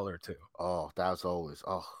by color too. Oh, that was always.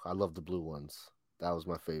 Oh, I love the blue ones. That was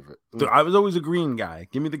my favorite. Dude, I was always a green guy.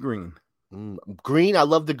 Give me the green. Green. I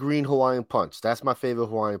love the green Hawaiian Punch. That's my favorite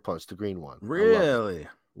Hawaiian Punch. The green one. Really?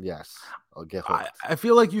 Yes. I'll get hooked. I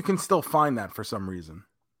feel like you can still find that for some reason.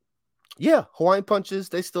 Yeah, Hawaiian Punches.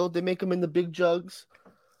 They make them in the big jugs,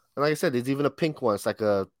 and like I said, there's even a pink one. It's like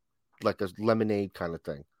a lemonade kind of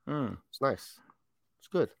thing. It's nice. It's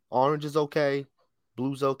good. Orange is okay.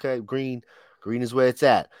 Blue's okay. Green is where it's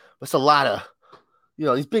at. But it's a lot of,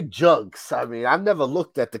 these big jugs. I mean, I've never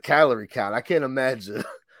looked at the calorie count. I can't imagine.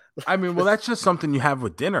 I mean, well, that's just something you have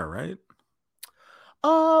with dinner, right?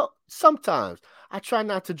 Sometimes I try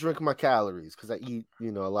not to drink my calories because I eat, a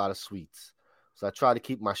lot of sweets. So I try to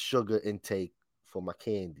keep my sugar intake for my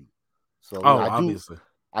candy. So obviously.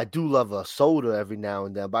 I do love a soda every now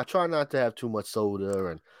and then, but I try not to have too much soda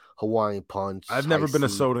and Hawaiian Punch. I've never been a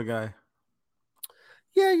soda guy.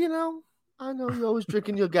 Yeah, I know you're always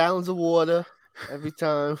drinking your gallons of water every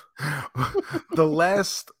time. The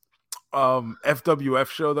last FWF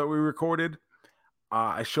show that we recorded,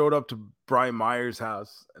 I showed up to Brian Meyer's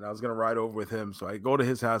house, and I was going to ride over with him. So I go to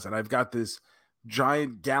his house, and I've got this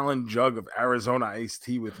giant gallon jug of Arizona iced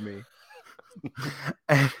tea with me.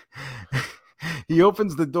 And he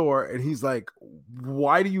opens the door and he's like,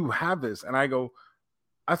 "Why do you have this?" And I go,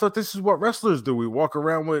 "I thought this is what wrestlers do. We walk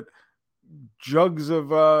around with jugs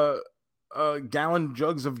of gallon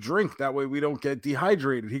jugs of drink. That way we don't get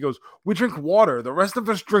dehydrated. He goes, we drink water. The rest of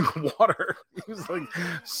us drink water. He was like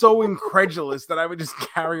so incredulous that I would just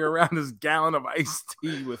carry around this gallon of iced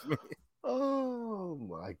tea with me. Oh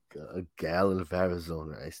my God, a gallon of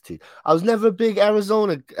Arizona iced tea. I was never a big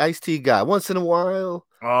Arizona iced tea guy. Once in a while.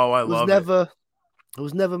 Oh, I love it. It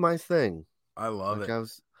was never my thing. I love it.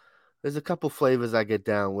 There's a couple flavors I get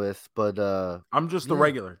down with, but I'm just the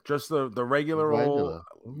regular, just the regular old,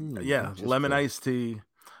 lemon iced tea.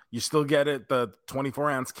 You still get it, the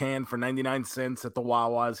 24-ounce can for 99 cents at the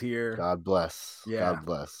Wawa's here. God bless. Yeah. God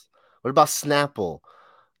bless. What about Snapple?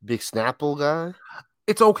 Big Snapple guy?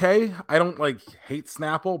 It's okay. I don't hate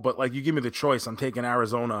Snapple, but you give me the choice, I'm taking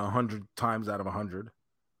Arizona 100 times out of 100.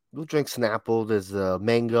 We'll drink Snapple. There's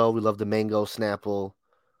mango. We love the mango Snapple.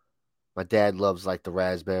 My dad loves the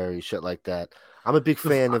raspberry, shit like that. I'm a big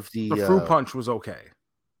fan of the fruit punch was okay.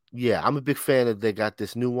 Yeah, I'm a big fan of they got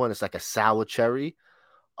this new one. It's like a sour cherry.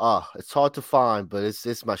 It's hard to find, but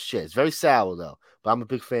it's my shit. It's very sour though. But I'm a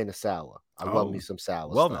big fan of sour. I love me some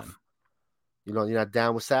sour stuff. Then. You're not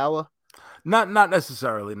down with sour? Not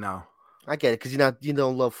necessarily, no. I get it because you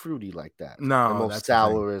don't love fruity like that. No, and most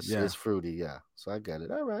sour is fruity, yeah. So I get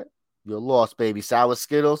it. All right, you're lost, baby. Sour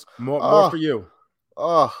Skittles. More for you.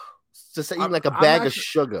 It's just eating like a bag of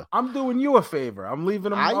sugar. I'm doing you a favor. I'm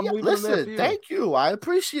leaving them. Listen, thank you. I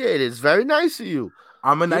appreciate it. It's very nice of you.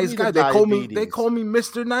 I'm a nice guy. They call me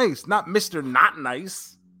Mr. Nice, not Mr. Not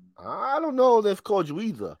Nice. I don't know if they've called you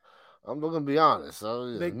either. I'm not gonna be honest.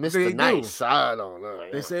 Mr. Nice. I don't know.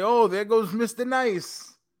 They say, "Oh, there goes Mr. Nice."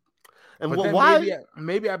 And why?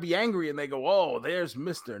 Maybe I'd be angry, and they go, "Oh, there's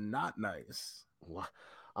Mr. Not Nice."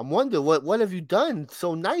 I'm wondering what have you done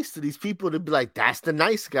so nice to these people to be like, that's the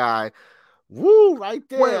nice guy. Woo, right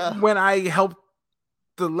there. When I help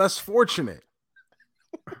the less fortunate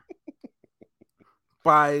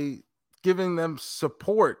by giving them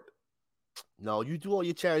support. No, you do all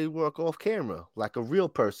your charity work off camera like a real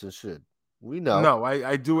person should. We know. No,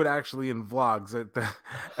 I do it actually in vlogs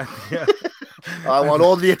I want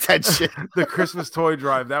all the attention. The Christmas toy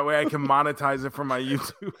drive. That way I can monetize it for my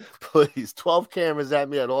YouTube. Please, 12 cameras at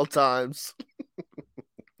me at all times.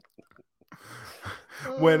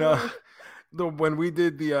 When we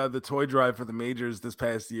did the toy drive for the majors this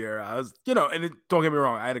past year, I was, and don't get me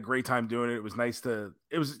wrong, I had a great time doing it. It was nice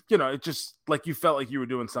it just you felt like you were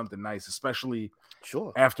doing something nice, especially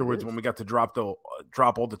afterwards when we got to drop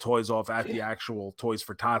all the toys off at the actual Toys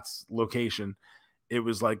for Tots location. It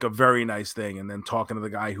was a very nice thing. And then talking to the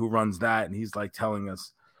guy who runs that, and he's telling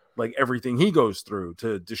us everything he goes through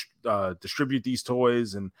to distribute these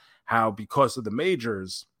toys, and how because of the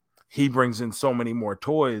majors, he brings in so many more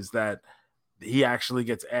toys that he actually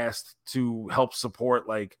gets asked to help support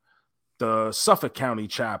the Suffolk County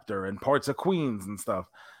chapter and parts of Queens and stuff.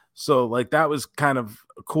 So that was kind of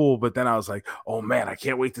cool. But then I was like, oh man, I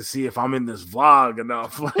can't wait to see if I'm in this vlog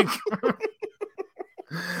enough.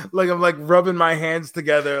 I'm rubbing my hands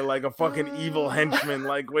together like a fucking evil henchman,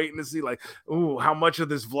 waiting to see ooh, how much of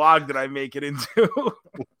this vlog did I make it into?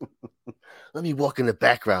 Let me walk in the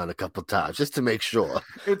background a couple times just to make sure.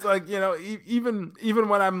 It's even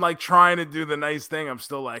when I'm trying to do the nice thing, I'm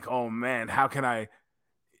still oh man, how can I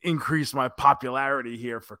increase my popularity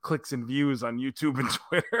here for clicks and views on YouTube and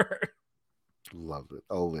Twitter? Love it.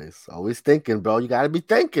 Always thinking, bro. You got to be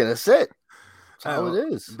thinking. That's it. That's how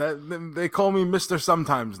it is. They call me Mr.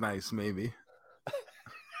 Sometimes Nice, maybe.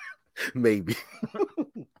 Maybe.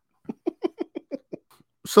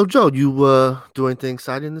 So, Joe, you do anything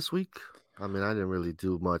exciting this week? I mean, I didn't really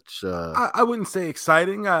do much. I wouldn't say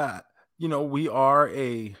exciting. We are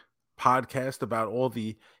a podcast about all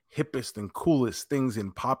the hippest and coolest things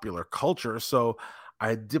in popular culture. So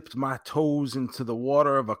I dipped my toes into the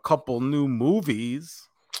water of a couple new movies.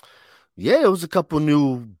 Yeah, there was a couple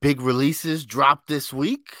new big releases dropped this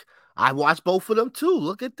week. I watched both of them too.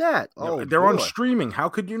 Look at that. They're on streaming. How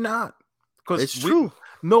could you not? Because it's true.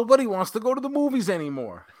 Nobody wants to go to the movies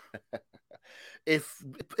anymore. If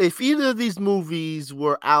either of these movies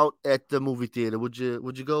were out at the movie theater, would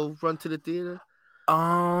you go run to the theater?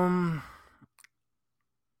 I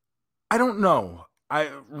don't know.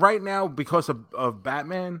 Right now, because of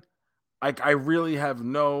Batman, I really have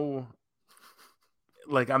no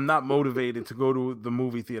I'm not motivated to go to the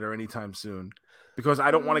movie theater anytime soon because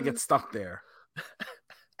I don't want to get stuck there.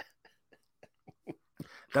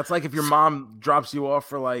 That's like if your mom drops you off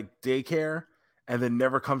for daycare and then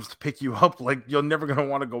never comes to pick you up, you're never going to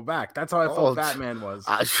want to go back. That's how I felt Batman was.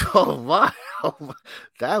 Wow.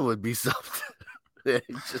 That would be something.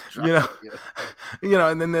 you know,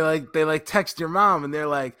 and then they text your mom and they're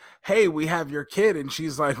like, "Hey, we have your kid," and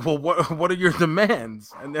she's like, "Well, what are your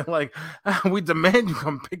demands?" And they're like, "We demand you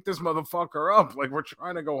come pick this motherfucker up. Like, we're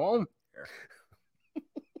trying to go home here."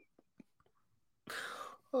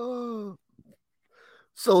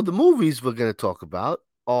 So the movies we're gonna talk about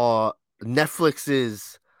are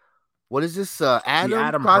Netflix's. What is this? The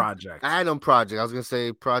Adam Project. Adam Project. I was gonna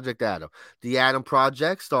say Project Adam. The Adam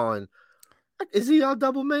Project starring. Is he our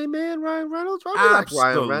double main man, Ryan Reynolds? Right? We like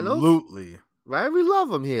Ryan Reynolds. Absolutely. Right? We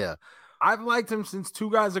love him here. I've liked him since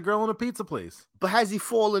Two Guys, a Girl, and a Pizza Place. But has he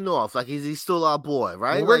fallen off? Like, is he still our boy?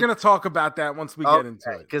 Right? Well, we're gonna talk about that once we get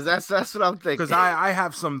into it. Because that's what I'm thinking. Because I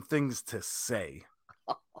have some things to say.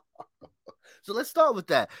 So let's start with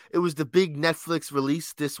that. It was the big Netflix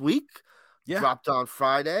release this week. Yeah. Dropped on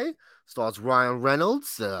Friday. Stars Ryan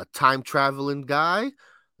Reynolds, time traveling guy,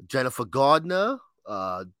 Jennifer Gardner,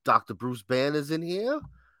 Dr. Bruce Banner's in here.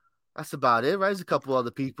 That's about it, right? There's a couple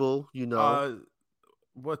other people,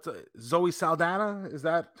 What's Zoe Saldana? Is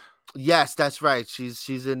that? Yes, that's right.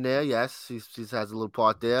 She's in there. Yes, she has a little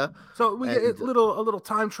part there. So we get a little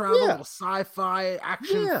time travel, a little sci-fi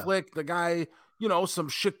action flick. The guy, some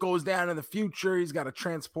shit goes down in the future. He's got to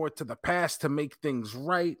transport to the past to make things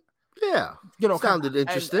right. Yeah, sounded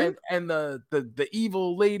interesting. And the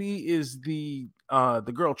evil lady is the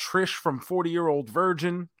girl Trish from 40-Year-Old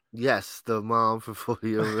Virgin. Yes, the mom from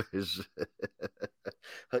 40-Year-Old Virgin.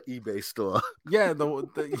 Her eBay store. Yeah,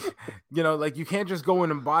 like you can't just go in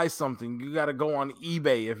and buy something. You got to go on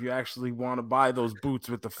eBay if you actually want to buy those boots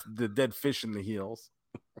with the dead fish in the heels.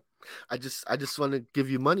 I just want to give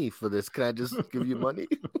you money for this. Can I just give you money?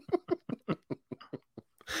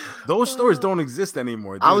 Those stores don't exist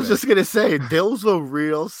anymore. I was just gonna say those were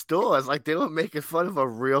real stores. Like, they were making fun of a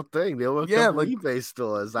real thing. They were like eBay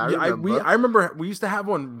stores. I remember we used to have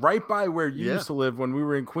one right by where you used to live when we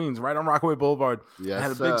were in Queens, right on Rockaway Boulevard. Yeah,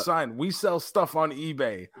 had a big sign. We sell stuff on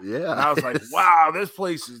eBay. Yeah, and I was like, wow, this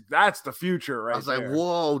place that's the future, right? I was like,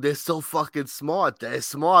 whoa, they're so fucking smart. They're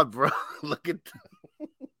smart, bro. Look at them.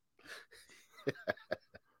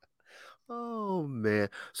 Oh man.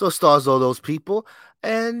 So it stars all those people,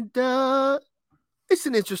 and it's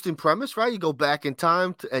an interesting premise, right? You go back in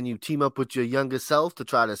time and you team up with your younger self to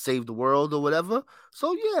try to save the world or whatever.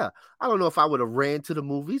 So yeah, I don't know if I would have ran to the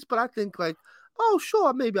movies, but I think like, oh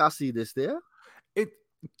sure, maybe I'll see this there.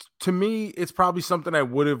 To me, it's probably something I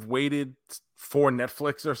would have waited for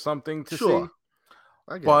Netflix or something to see.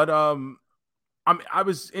 But I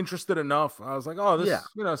was interested enough. I was like, oh,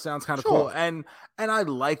 this sounds kind of cool. And I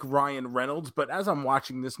like Ryan Reynolds, but as I'm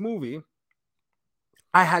watching this movie,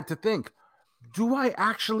 I had to think, do I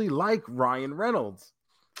actually like Ryan Reynolds?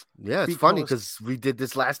 Yeah, it's funny because we did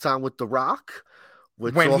this last time with The Rock.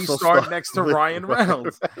 When he started next to Ryan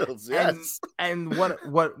Reynolds. Yes. And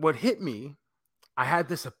what hit me, I had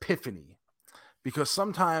this epiphany, because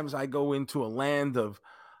sometimes I go into a land of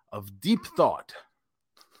deep thought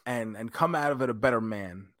and come out of it a better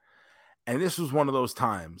man. And this was one of those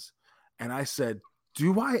times. And I said,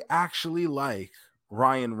 do I actually like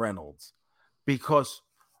Ryan Reynolds? Because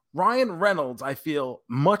Ryan Reynolds, I feel,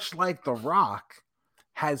 much like The Rock,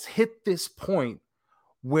 has hit this point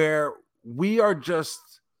where we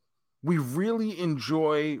really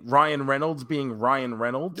enjoy Ryan Reynolds being Ryan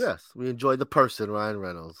Reynolds. Yes, we enjoy the person Ryan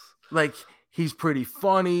Reynolds. Like, he's pretty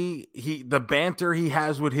funny. The banter he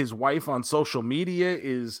has with his wife on social media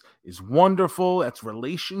is wonderful. That's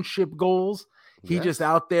relationship goals. He just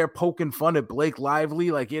out there poking fun at Blake Lively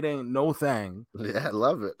like it ain't no thing. Yeah, I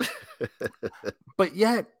love it. But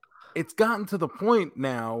yet, it's gotten to the point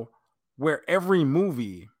now where every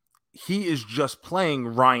movie he is just playing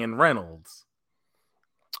Ryan Reynolds.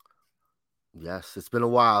 Yes, it's been a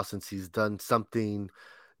while since he's done something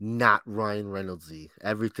not Ryan Reynolds-y.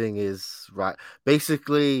 Everything is right.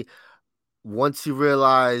 Basically, once you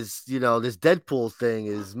realize, this Deadpool thing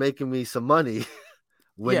is making me some money,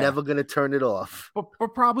 we're never going to turn it off.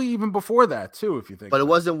 But probably even before that, too, if you think. But it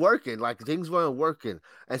wasn't working. Like, things weren't working.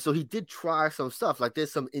 And so he did try some stuff. Like,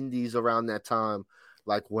 there's some indies around that time,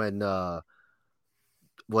 like when,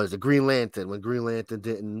 Green Lantern, when Green Lantern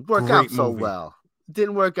didn't work out so well.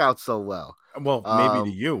 Didn't work out so well. Well,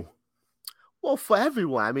 maybe to you. Well, for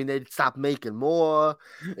everyone. I mean, they stopped making more.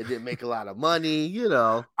 It didn't make a lot of money,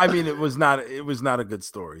 I mean, it was not a good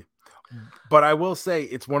story. But I will say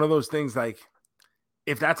it's one of those things, like,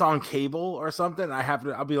 if that's on cable or something,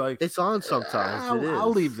 I'll be like, it's on sometimes.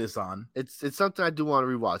 I'll leave this on. It's something I do want to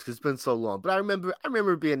rewatch because it's been so long. But I remember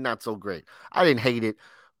it being not so great. I didn't hate it,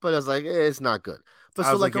 but I was like, it's not good. But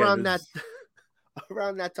so like around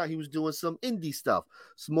that time, he was doing some indie stuff,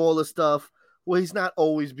 smaller stuff, well, he's not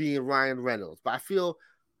always being Ryan Reynolds, but I feel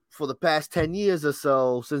for the past 10 years or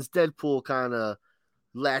so, since Deadpool kind of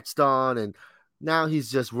latched on, and now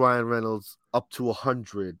he's just Ryan Reynolds up to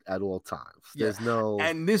 100 at all times. There's no.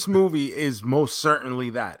 And this movie is most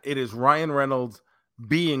certainly that. It is Ryan Reynolds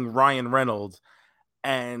being Ryan Reynolds,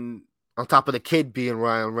 and on top of the kid being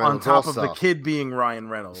Ryan Reynolds. On top of the kid being Ryan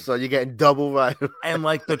Reynolds. So you're getting double Ryan Reynolds. And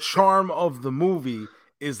like the charm of the movie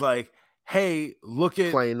is like, hey, look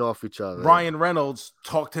at playing off each other. Ryan Reynolds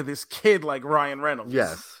talk to this kid like Ryan Reynolds.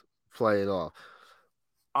 Yes, play it off.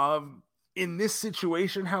 In this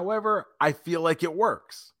situation, however, I feel like it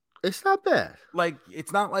works. It's not bad. Like,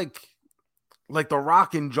 it's not like The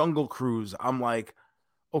Rock in Jungle Cruise. I'm like,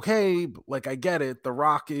 okay, like I get it. The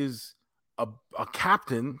Rock is a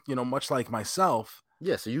captain, you know, much like myself.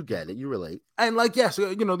 Yeah, so you get it. You relate. And like, yes,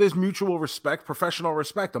 you know, there's mutual respect, professional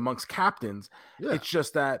respect amongst captains. Yeah. It's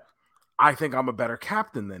just that I think I'm a better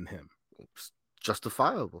captain than him. It's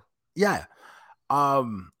justifiable. Yeah. I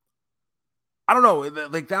don't know.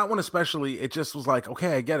 Like that one especially, it just was like,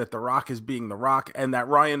 okay, I get it. The Rock is being The Rock. And that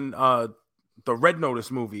the Red Notice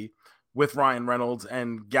movie with Ryan Reynolds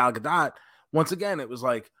and Gal Gadot, once again, it was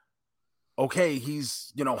like, okay,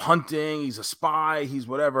 he's, you know, hunting, he's a spy, he's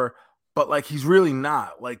whatever, but like he's really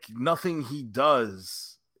not. Like nothing he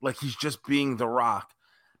does, like he's just being The Rock.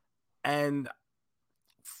 And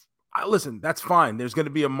listen, that's fine. There's going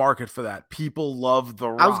to be a market for that. People love The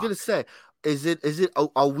Rock. I was going to say, is it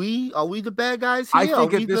are we the bad guys here? I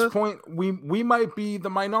think at this point we might be the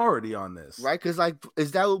minority on this. Right? Because like,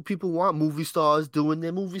 is that what people want? Movie stars doing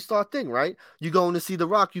their movie star thing, right? You going to see The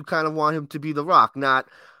Rock, you kind of want him to be The Rock, not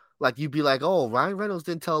like you'd be like, oh, Ryan Reynolds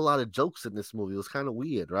didn't tell a lot of jokes in this movie. It was kind of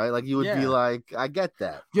weird, right? Like you would be like, I get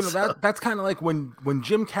that. You know, that's kind of like when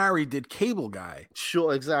Jim Carrey did Cable Guy.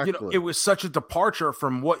 Sure, exactly. You know, it was such a departure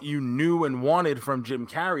from what you knew and wanted from Jim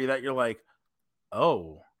Carrey that you're like,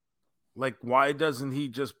 oh, like why doesn't he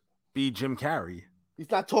just be Jim Carrey?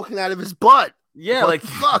 He's not talking out of his butt. Yeah, what like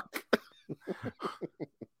fuck.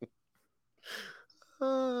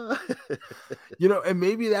 You know, and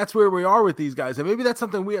maybe that's where we are with these guys, and maybe that's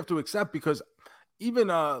something we have to accept, because even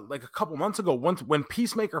like a couple months ago, when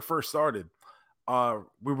Peacemaker first started,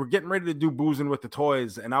 we were getting ready to do Boozing with the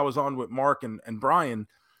Toys, and I was on with Mark and Brian,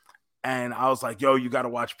 and I was like, yo, you got to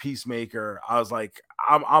watch Peacemaker. I was like,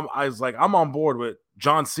 I'm on board with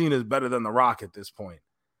John Cena is better than The Rock at this point.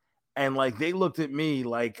 And like they looked at me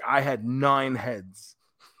like I had 9 heads.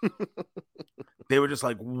 They were just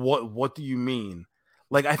like, what do you mean?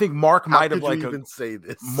 Like, I think Mark might have say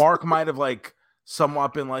this. Mark might have like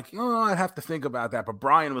somewhat been like, oh, I'd have to think about that. But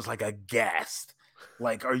Brian was like aghast.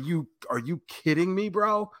 Like, are you kidding me,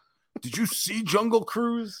 bro? Did you see Jungle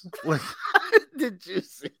Cruise? Like, did you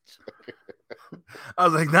see? I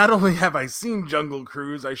was like, not only have I seen Jungle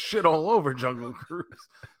Cruise, I shit all over Jungle Cruise.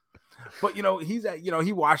 But you know,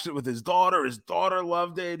 he watched it with his daughter. His daughter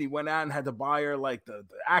loved it. He went out and had to buy her like the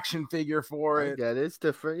action figure for it. Yeah, it's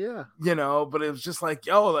different, yeah. You know, but it was just like,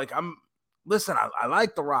 yo, like I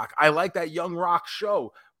like The Rock. I like that Young Rock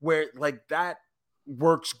show where like that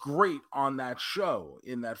works great on that show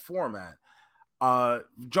in that format.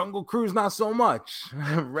 Jungle Cruise, not so much.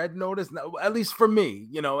 Red Notice, no, at least for me,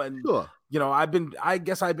 you know, and sure. You know, I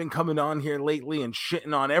guess I've been coming on here lately and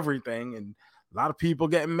shitting on everything, and a lot of people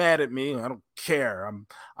getting mad at me. I don't care.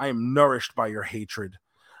 I am nourished by your hatred.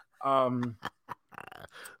 But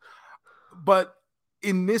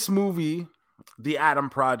in this movie, The Adam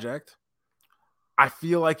Project, I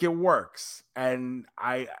feel like it works, and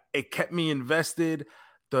it kept me invested.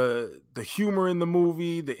 The humor in the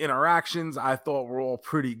movie, the interactions, I thought were all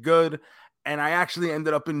pretty good, and I actually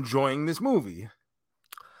ended up enjoying this movie.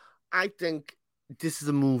 I think this is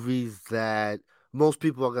a movie that most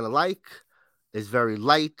people are gonna like. It's very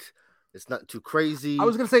light. It's not too crazy. I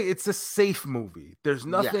was gonna say it's a safe movie. There's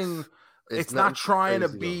nothing. Yes. It's not trying to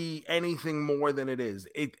be anything more than it is.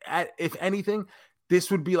 If anything, this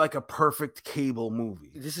would be like a perfect cable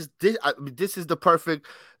movie. This is the perfect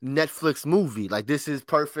Netflix movie. Like, this is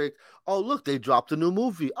perfect. Oh, look, they dropped a new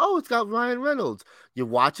movie. Oh, it's got Ryan Reynolds. You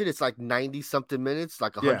watch it. It's like 90 something minutes,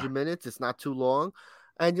 like 100 minutes. It's not too long.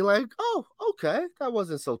 And you're like, oh, okay, that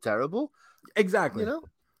wasn't so terrible. Exactly. You know,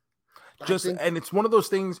 and it's one of those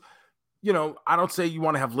things, you know, I don't say you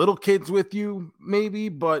want to have little kids with you, maybe,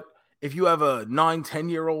 but if you have a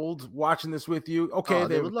 9-10-year-old watching this with you, okay,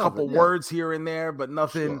 there are a couple words here and there, but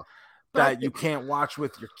nothing that you can't watch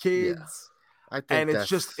with your kids. Yeah. I think and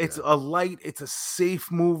it's a light, it's a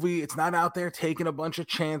safe movie. It's not out there taking a bunch of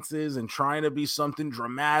chances and trying to be something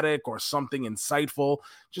dramatic or something insightful.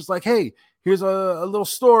 Just like, hey, here's a little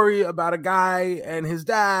story about a guy and his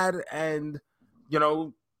dad and, you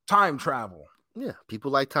know, time travel. Yeah,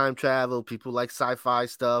 people like time travel. People like sci-fi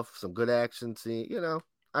stuff. Some good action scene.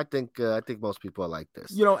 I think most people are like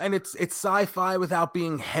this. And it's sci-fi without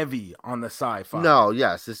being heavy on the sci-fi. No,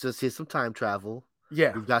 yes, it's just here's some time travel.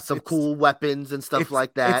 Yeah, We've got some it's cool weapons and stuff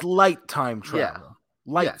like it's that. light time Yeah, travel,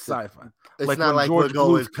 light yes, sci-fi, it's like not when like we're George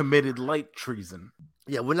going. Bluth committed light treason.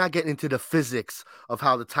 Yeah, we're not getting into the physics of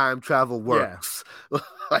how the time travel Yeah. works.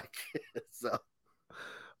 Like so.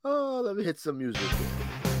 Oh, let me hit some music here.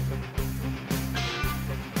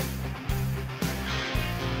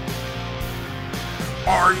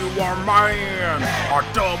 Are you a man? A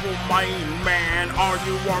double main man? Are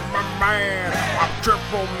you a man? A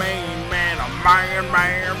triple main man? A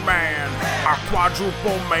man? A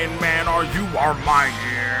quadruple main man? Are you our man?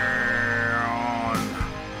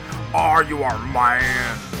 Are you our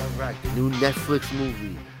man? All right, the new Netflix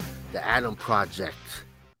movie, The Adam Project,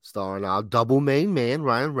 starring our double main man,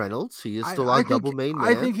 Ryan Reynolds. He is still our double main man.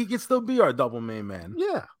 I think he could still be our double main man.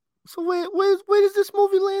 Yeah. So where does this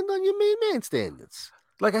movie land on your main man standards?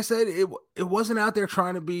 Like I said, it wasn't out there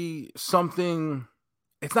trying to be something.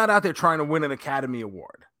 It's not out there trying to win an Academy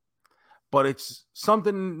Award, but it's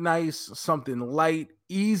something nice, something light,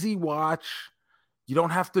 easy watch. You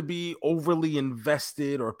don't have to be overly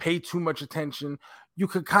invested or pay too much attention. You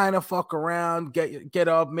could kind of fuck around, get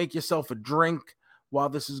up, make yourself a drink while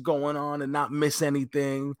this is going on and not miss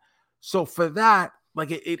anything. So for that,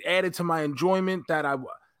 like it added to my enjoyment that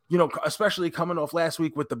especially coming off last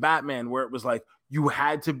week with the Batman, where it was like you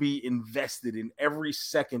had to be invested in every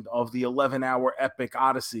second of the 11-hour epic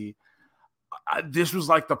Odyssey. This was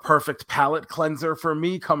like the perfect palate cleanser for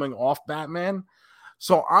me coming off Batman.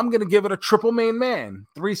 So I'm going to give it a triple main man,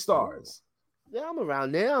 3 stars. Yeah, I'm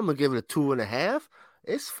around there. I'm going to give it a 2.5.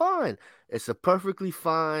 It's fine. It's a perfectly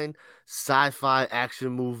fine sci-fi action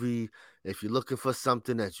movie. If you're looking for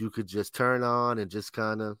something that you could just turn on and just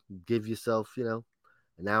kind of give yourself, an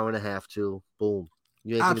hour and a half to, boom.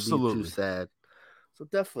 You ain't going to be too sad. So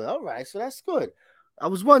definitely. All right. So that's good. I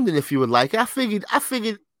was wondering if you would like it. I figured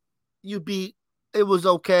it was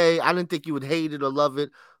okay. I didn't think you would hate it or love it.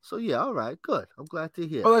 So yeah, all right, good. I'm glad to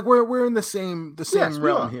hear. But like we're in the same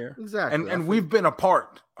realm here. Exactly. And we've been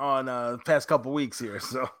apart on the past couple weeks here.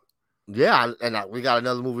 So yeah, we got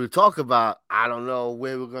another movie to talk about. I don't know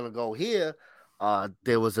where we're gonna go here.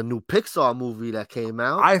 There was a new Pixar movie that came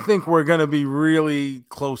out. I think we're gonna be really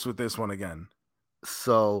close with this one again.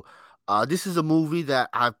 So this is a movie that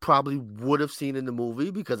I probably would have seen in the movie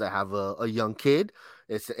because I have a young kid.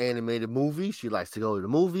 It's an animated movie. She likes to go to the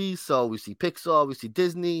movies. So we see Pixar, we see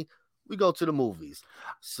Disney, we go to the movies.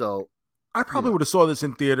 So I probably would have saw this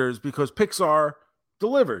in theaters because Pixar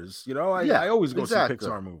delivers. I always go see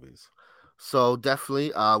Pixar movies. So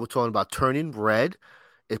definitely, we're talking about Turning Red.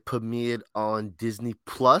 It premiered on Disney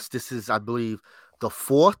Plus. This is, I believe, the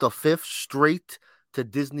 4th or 5th straight to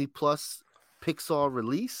Disney Plus Pixar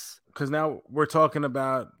release. Because now we're talking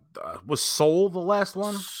about was Soul the last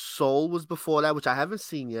one? Soul was before that, which I haven't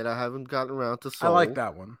seen yet. I haven't gotten around to Soul. I like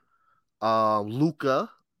that one. Luca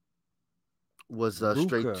was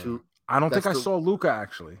straight to. I don't think I saw Luca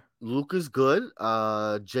actually. Luca's good.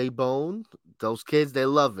 J-Bone, those kids, they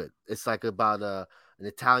love it. It's like about an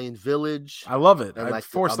Italian village. I love it. And like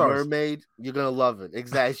 4 stars. Mermaid. You're gonna love it.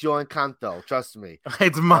 Exactly. It's your Encanto. Trust me.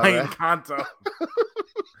 It's my Encanto.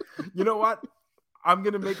 You know what? I'm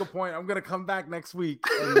going to make a point. I'm going to come back next week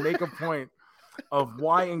and make a point of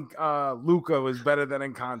why Luca was better than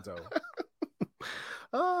Encanto.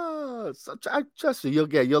 Trust me,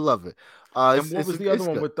 you'll love it. And what was the other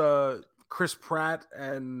one with Chris Pratt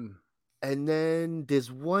and then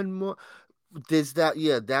there's one more. There's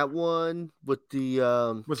that one with the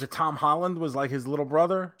was it Tom Holland was like his little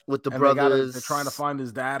brother with the brothers. They're trying to find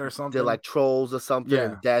his dad or something. They're like trolls or something.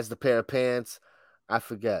 Yeah. And dad's the pair of pants. I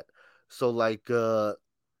forget. So like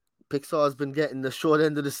Pixar's been getting the short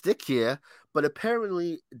end of the stick here, but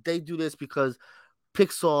apparently they do this because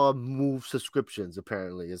Pixar moves subscriptions.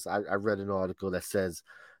 Apparently, I read an article that says,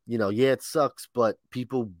 it sucks, but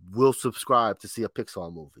people will subscribe to see a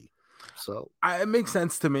Pixar movie. So it makes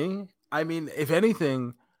sense to me. I mean, if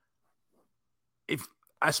anything,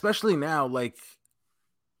 especially now, like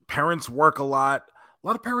parents work a lot. A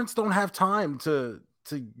lot of parents don't have time to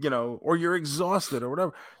or you're exhausted or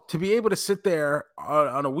whatever, to be able to sit there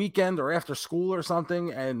on a weekend or after school or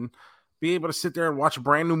something and be able to sit there and watch a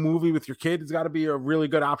brand new movie with your kid. It's got to be a really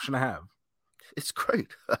good option to have. It's great.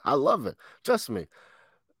 I love it. Trust me.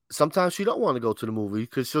 Sometimes she don't want to go to the movie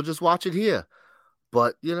because she'll just watch it here.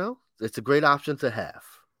 But, it's a great option to have.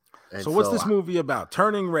 And so what's this movie about?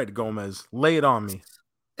 Turning Red, Gomez. Lay it on me.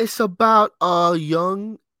 It's about a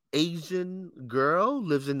young Asian girl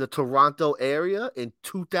lives in the Toronto area in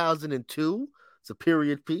 2002. It's a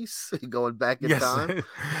period piece going back in time.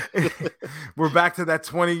 We're back to that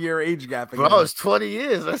 20-year age gap again. Bro, it's 20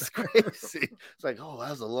 years. That's crazy. It's like, oh, that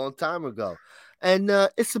was a long time ago. And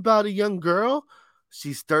it's about a young girl.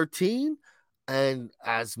 She's 13. And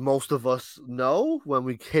as most of us know, when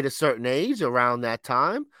we hit a certain age around that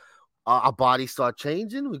time, our bodies start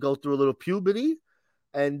changing. We go through a little puberty.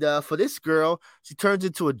 And for this girl, she turns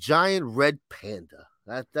into a giant red panda.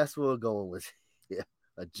 That's what we're going with. Yeah,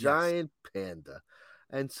 a giant panda.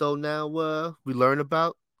 And so now we learn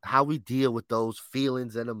about how we deal with those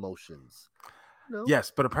feelings and emotions.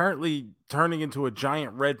 Yes, but apparently turning into a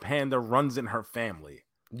giant red panda runs in her family.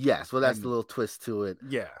 Yes, well, that's the little twist to it.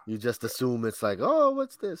 Yeah. You just assume it's like, oh,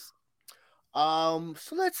 what's this? So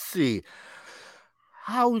let's see.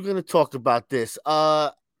 How are we going to talk about this?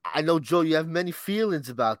 I know, Joe, you have many feelings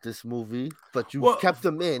about this movie, but you kept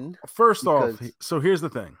them in. First off, so here's the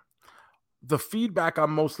thing. The feedback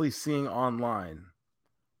I'm mostly seeing online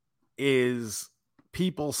is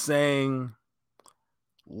people saying,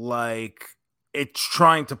 like, it's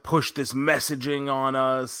trying to push this messaging on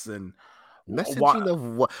us. And messaging of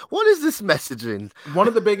what? What is this messaging? One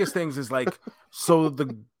of the biggest things is, like, so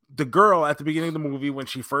the girl at the beginning of the movie, when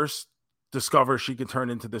she first discovers she can turn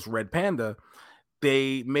into this red panda,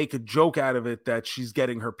 they make a joke out of it that she's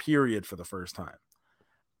getting her period for the first time.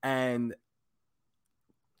 And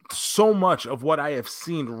so much of what I have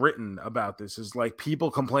seen written about this is like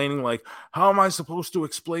people complaining, like, how am I supposed to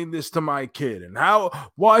explain this to my kid? And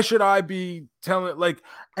why should I be telling, like,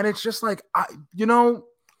 and it's just like,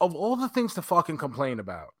 of all the things to fucking complain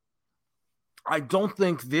about, I don't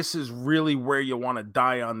think this is really where you want to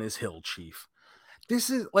die on this hill, Chief.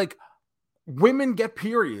 This is like, women get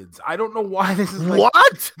periods. I don't know why this is like,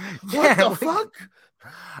 what? Yeah, what the fuck?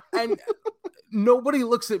 And nobody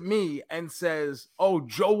looks at me and says, oh,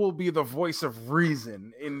 Joe will be the voice of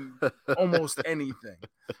reason in almost anything.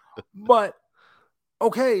 But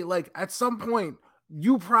okay, like, at some point,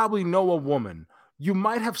 you probably know a woman. You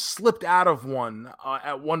might have slipped out of one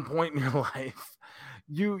at one point in your life.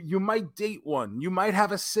 You might date one. You might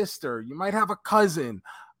have a sister. You might have a cousin.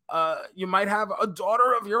 You might have a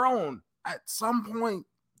daughter of your own. At some point,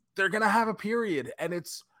 they're going to have a period, and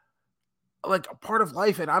it's like a part of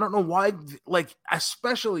life. And I don't know why, like,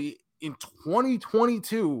 especially in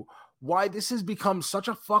 2022, why this has become such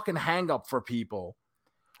a fucking hang up for people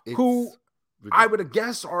who I would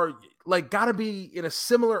guess are like got to be in a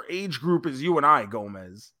similar age group as you and I,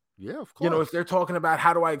 Gomez. Yeah, of course. If they're talking about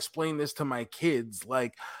how do I explain this to my kids,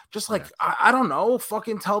 like, just like, I don't know,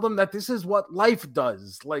 fucking tell them that this is what life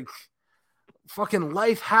does. Like, fucking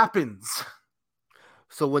life happens.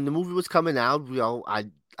 So when the movie was coming out,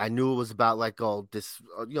 I knew it was about like, oh, this,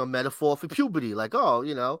 metaphor for puberty. Like,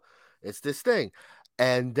 oh, it's this thing.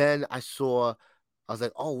 And then I was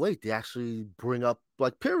like, oh, wait, they actually bring up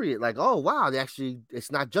like period. Like, oh, wow,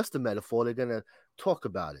 it's not just a metaphor. They're going to talk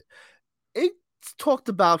about it. It's talked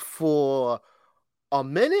about for a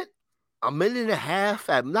minute and a half.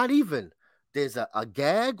 Not even. There's a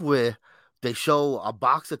gag where they show a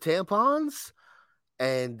box of tampons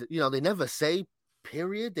and, they never say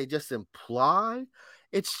period. They just imply.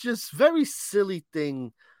 It's just very silly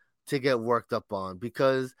thing to get worked up on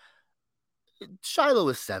because Shiloh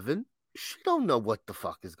is 7. She don't know what the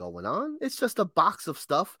fuck is going on. It's just a box of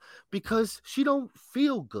stuff because she don't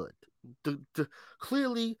feel good.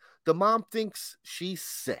 Clearly, the mom thinks she's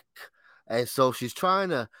sick. And so she's trying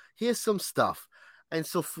to, here's some stuff. And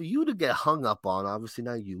so for you to get hung up on, obviously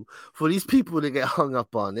not you, for these people to get hung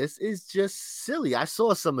up on this is just silly. I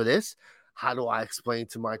saw some of this. How do I explain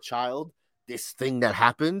to my child this thing that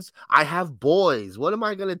happens? I have boys. What am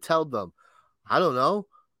I going to tell them? I don't know.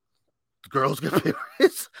 Girls get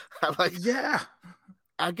periods. I'm like, yeah.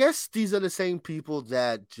 I guess these are the same people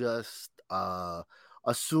that just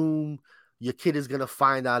assume your kid is going to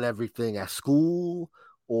find out everything at school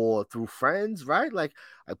or through friends, right? Like,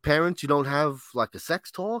 parents, you don't have like a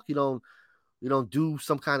sex talk. You don't do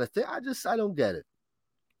some kind of thing. I don't get it.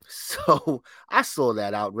 So I saw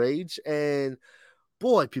that outrage, and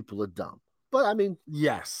boy, people are dumb. But I mean,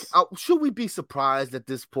 yes. Should we be surprised at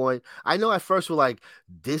this point? I know at first we're like,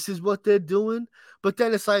 this is what they're doing. But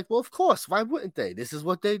then it's like, well, of course, why wouldn't they? This is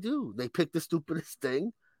what they do. They pick the stupidest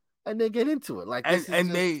thing and they get into it. Like,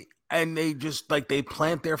 they just like, they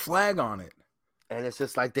plant their flag on it. And it's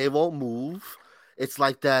just like, they won't move. It's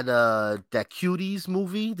like that Cuties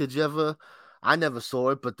movie. Did you ever? I never saw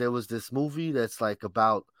it, but there was this movie that's like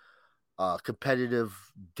about competitive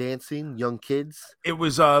dancing, young kids. It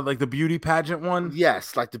was like the beauty pageant one.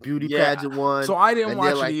 Yes, like the beauty pageant one. So I didn't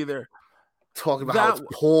watch it either. Talking about how it's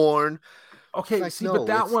porn. Okay, like, see, no, but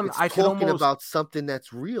that one it's I could talking almost about something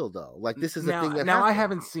that's real though. Like this is a thing that now I happened.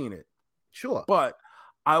 haven't seen it, Sure. but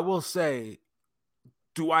I will say,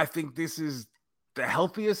 do I think this is the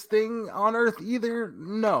healthiest thing on earth either?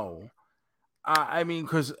 No. I mean,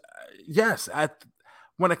 because yes,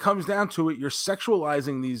 when it comes down to it, you're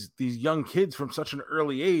sexualizing these young kids from such an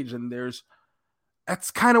early age, and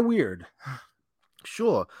that's kind of weird.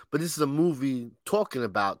 Sure, but this is a movie talking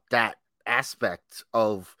about that aspect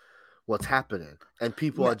of what's happening, and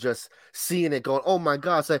people Yeah. are just seeing it, going, "Oh my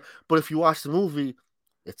god!" Say, but if you watch the movie,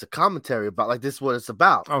 it's a commentary about like this is what it's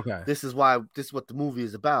about. Okay. This is what the movie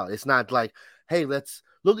is about. It's not like, "Hey, let's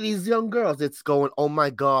look at these young girls." It's going, "Oh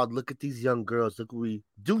my god, look at these young girls. Look what we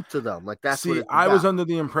do to them." Like that's what See, it's I was about. under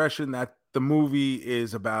the impression that the movie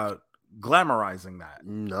is about glamorizing that.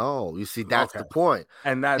 No, you see, that's Okay. the point.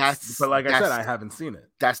 And but like I said, I haven't seen it.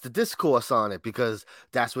 That's the discourse on it because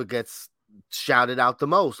that's what gets shouted out the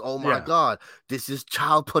most. Oh my god, this is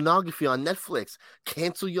child pornography on Netflix.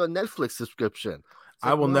 Cancel your Netflix subscription.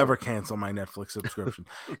 I will never cancel my Netflix subscription.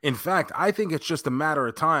 In fact, I think it's just a matter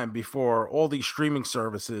of time before all these streaming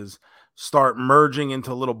services start merging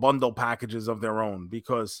into little bundle packages of their own,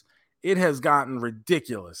 because it has gotten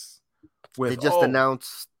ridiculous. They just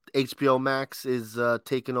announced HBO Max is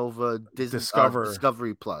taking over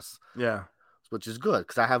Discovery Plus. Yeah. Which is good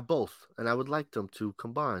because I have both and I would like them to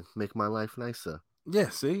combine, make my life nicer. Yeah,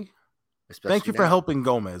 see? Especially Thank you for helping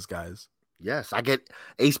Gomez, guys. Yes, I get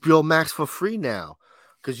HBO Max for free now.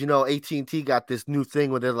 Because, you know, AT&T got this new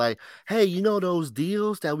thing where they're like, hey, you know those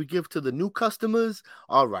deals that we give to the new customers?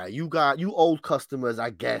 All right, you old customers,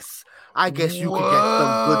 I guess. You could get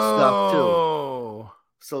some good stuff too.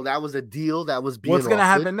 So that was a deal that was being What's going to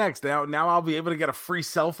happen next? Now I'll be able to get a free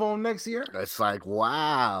cell phone next year? It's like,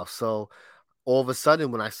 wow. So all of a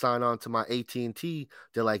sudden, when I sign on to my AT&T,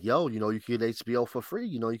 they're like, yo, you know, you can get HBO for free.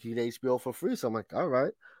 You know, you can get HBO for free. So I'm like, all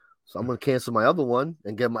right. So I'm going to cancel my other one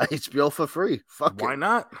and get my HBO for free. Fuck Why it.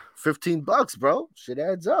 not? $15, bro. Shit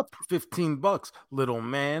adds up. $15, little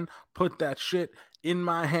man. Put that shit in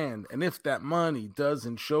my hand. And if that money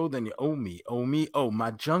doesn't show, then you owe me,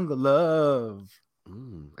 my jungle love.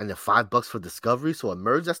 And then $5 for Discovery. So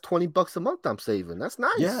Emerge, that's $20 a month I'm saving. That's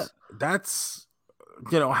nice. Yeah, that's,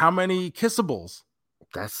 you know, how many kissables?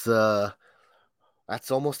 That's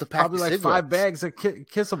almost a pack. Probably like 5 bags of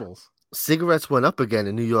kissables. Cigarettes went up again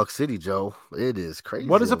in New York City, Joe. It is crazy.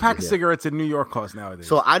 What does a pack of cigarettes in New York cost nowadays?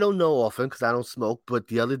 So I don't know often because I don't smoke. But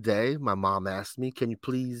the other day, my mom asked me, "Can you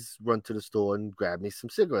please run to the store and grab me some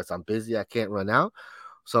cigarettes? I'm busy. I can't run out."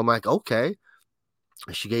 So I'm like, "Okay."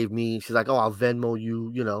 And she's like, "Oh, I'll Venmo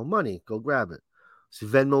you, you know, money. Go grab it." She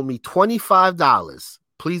Venmo me $25.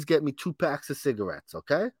 Please get me 2 packs of cigarettes,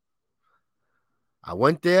 okay? I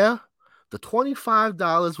went there. The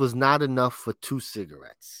 $25 was not enough for 2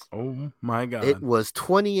 cigarettes. Oh my God. It was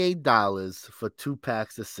 $28 for 2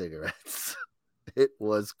 packs of cigarettes. It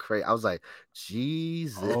was crazy. I was like,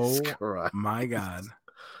 Jesus Christ. My God.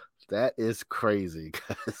 That is crazy,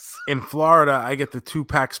 guys. In Florida, I get the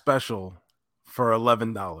 2-pack special for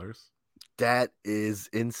 $11. That is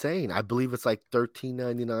insane. I believe it's like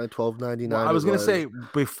 $13.99, $12.99. Well, I was going to say,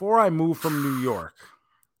 before I moved from New York,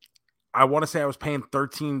 I want to say I was paying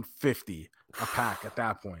 $13.50 a pack at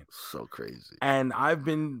that point. So crazy. And I've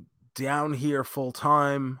been down here full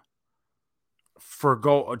time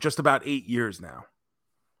for just about 8 years now.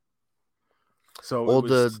 So all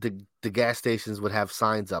the gas stations would have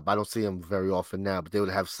signs up. I don't see them very often now, but they would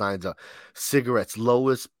have signs up. Cigarettes,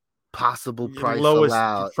 lowest possible price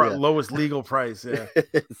allowed. Lowest legal price. Yeah.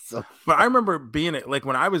 But I remember being like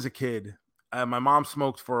when I was a kid, my mom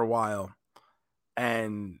smoked for a while,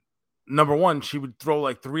 and number one, she would throw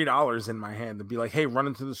like $3 in my hand and be like, "Hey, run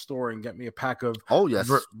into the store and get me a pack of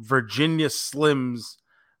Virginia Slims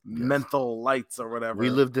menthol lights or whatever." We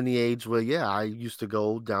lived in the age where I used to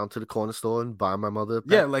go down to the corner store and buy my mother a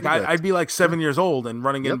pack. Yeah, like I'd be like 7 years old and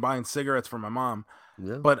running in buying cigarettes for my mom.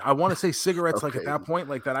 Yeah. But I want to say cigarettes like at that point,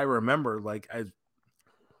 like that I remember, like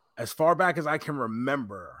as far back as I can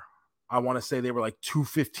remember, I want to say they were like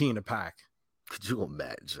 $2.15 a pack. Could you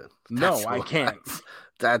imagine? No, I can't.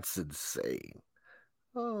 That's insane.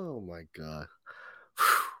 Oh my God.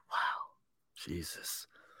 Wow. Jesus.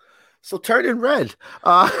 So Turning Red.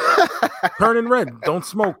 Turning Red. Don't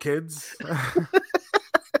smoke, kids.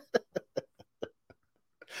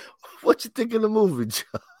 What you think of the movie,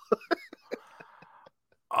 Joe?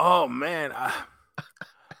 Oh man.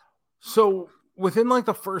 So within like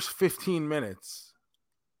the first 15 minutes,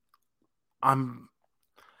 it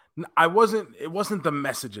wasn't the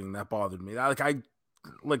messaging that bothered me.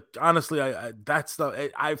 Honestly,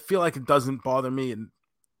 I feel like it doesn't bother me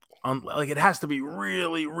like it has to be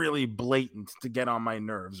really, really blatant to get on my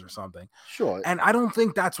nerves or something. Sure. And I don't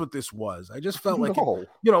think that's what this was. I just felt like, No.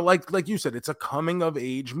 like you said, it's a coming of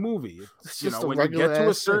age movie. It's You just know, a when you get to a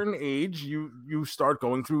regular-ass certain age, you start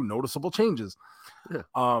going through noticeable changes. Yeah.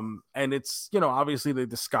 And it's, obviously they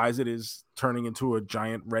disguise it as turning into a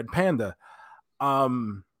giant red panda.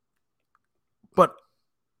 But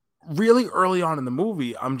really early on in the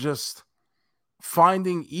movie, I'm just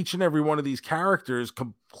finding each and every one of these characters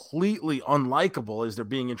completely unlikable as they're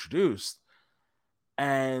being introduced.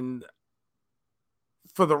 And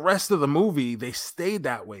for the rest of the movie, they stayed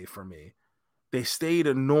that way for me. They stayed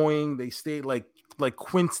annoying. They stayed like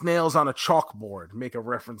quince nails on a chalkboard, make a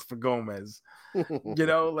reference for Gomez.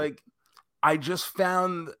 Like I just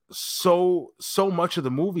found so much of the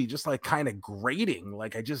movie just like kind of grating.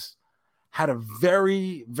 Like I just had a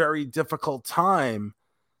very, very difficult time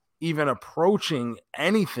even approaching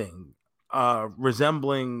anything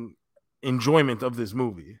resembling enjoyment of this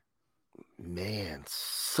movie. Man,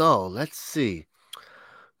 so let's see.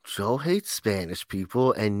 Joe hates Spanish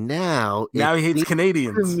people, and now he hates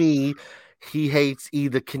Canadians. To me, he hates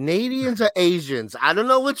either Canadians or Asians. I don't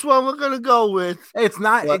know which one we're gonna go with. It's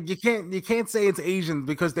not. But you can't say it's Asian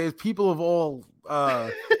because there's people of all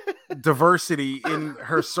diversity in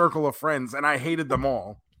her circle of friends, and I hated them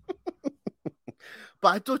all.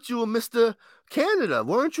 But I thought you were Mr. Canada.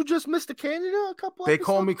 Weren't you just Mr. Canada a couple? They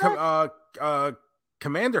call me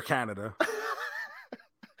Commander Canada.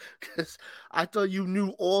 Because I thought you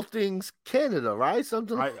knew all things Canada, right?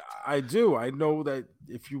 Something. I do. I know that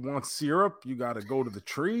if you want syrup, you got to go to the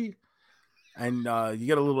tree, and you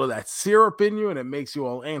get a little of that syrup in you, and it makes you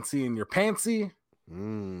all antsy in your pantsy.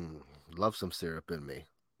 Love some syrup in me.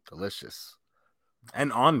 Delicious.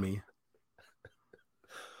 And on me.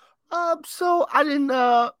 So I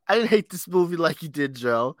didn't hate this movie like you did,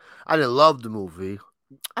 Joe. I didn't love the movie.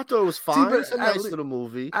 I thought it was fine. It's a nice little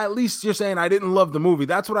movie. At least you're saying I didn't love the movie.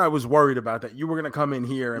 That's what I was worried about, that you were gonna come in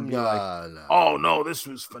here and be oh no, this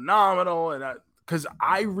was phenomenal. And because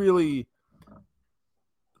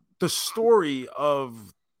the story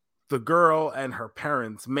of the girl and her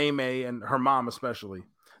parents, May and her mom especially,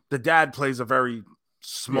 the dad plays a very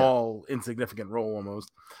small, insignificant role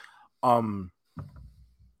almost.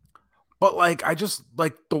 But like, I just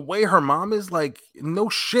like the way her mom is, like, no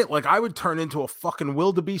shit. Like I would turn into a fucking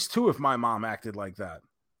wildebeest too if my mom acted like that.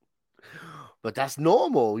 But that's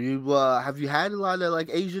normal. You have you had a lot of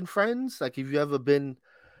like Asian friends? Like, have you ever been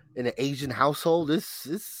in an Asian household?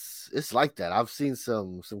 It's like that. I've seen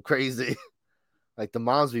some crazy. Like the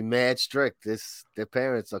moms be mad strict. Their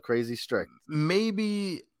parents are crazy strict.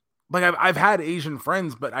 Maybe like I've had Asian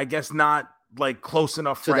friends, but I guess not like close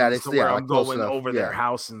enough friends to where I'm going over their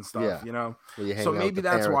house and stuff, So maybe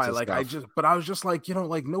that's why, like, I was just like,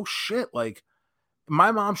 like, no shit. Like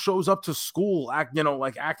my mom shows up to school, acting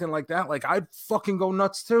like that. Like I'd fucking go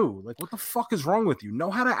nuts too. Like, what the fuck is wrong with you?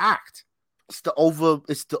 Know how to act. It's the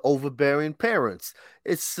overbearing parents.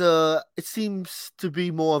 It seems to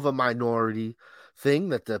be more of a minority thing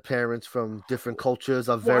that the parents from different cultures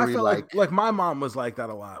are very like my mom was like that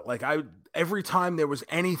a lot. Like every time there was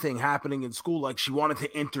anything happening in school, like she wanted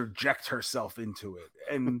to interject herself into it.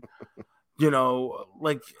 And,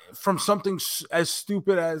 like from something as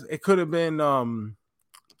stupid as it could have been, I'm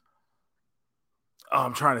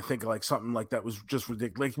trying to think of like something like that was just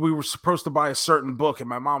ridiculous. Like we were supposed to buy a certain book and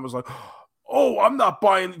my mom was like, oh, I'm not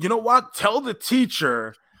buying. You know what? Tell the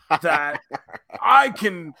teacher that I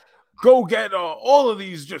can go get all of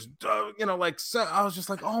these just, I was just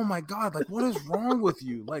like, oh my God, like what is wrong with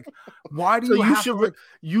you? Like, why do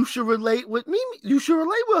you should relate with me? You should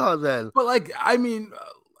relate with her then. But like, I mean,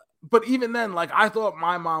 but even then, like I thought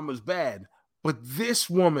my mom was bad, but this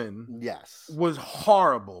woman was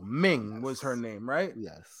horrible. Ming was her name, right?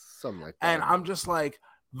 Yes, something like that. And I'm just like,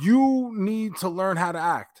 you need to learn how to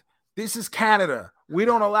act. This is Canada. We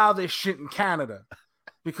don't allow this shit in Canada.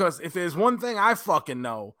 Because if there's one thing I fucking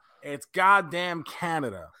know, it's goddamn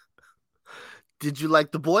Canada. Did you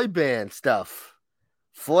like the boy band stuff?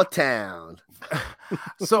 Fort Town.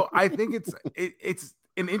 So I think it's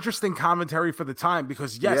an interesting commentary for the time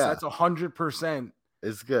because that's 100%.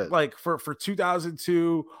 It's good. Like for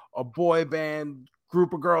 2002, a boy band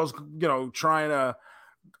group of girls, trying to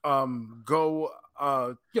go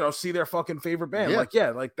see their fucking favorite band. Like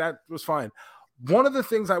that was fine. One of the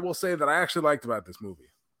things I will say that I actually liked about this movie,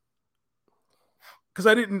 because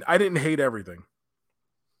I didn't hate everything.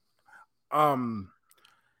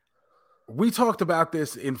 We talked about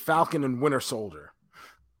this in Falcon and Winter Soldier.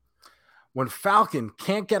 When Falcon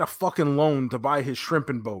can't get a fucking loan to buy his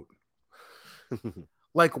shrimping boat,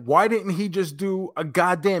 like why didn't he just do a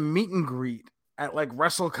goddamn meet and greet at like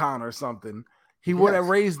WrestleCon or something, he would have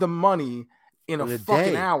raised the money in a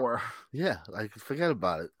fucking hour. Yeah, like forget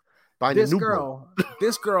about it.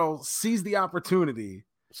 This girl sees the opportunity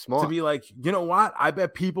Smart. to be like, you know what? I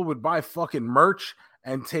bet people would buy fucking merch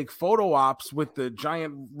and take photo ops with the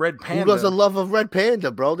giant red panda. Who doesn't love a red panda,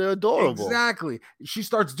 bro? They're adorable. Exactly. She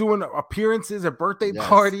starts doing appearances at birthday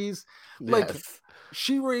parties. Like,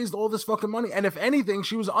 she raised all this fucking money. And if anything,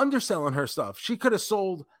 she was underselling her stuff. She could have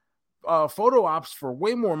sold photo ops for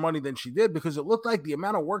way more money than she did, because it looked like the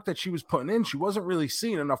amount of work that she was putting in, she wasn't really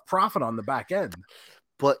seeing enough profit on the back end.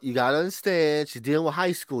 But you got to understand, she's dealing with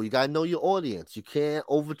high school. You got to know your audience. You can't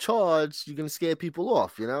overcharge. You're going to scare people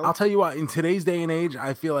off, you know? I'll tell you what, in today's day and age,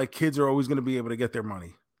 I feel like kids are always going to be able to get their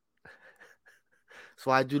money.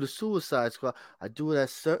 So I do the Suicide Squad. I do it at a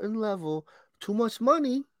certain level. Too much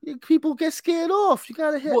money, people get scared off. You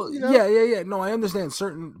got to hit, well, you know? Yeah. No, I understand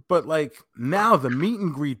but like now the meet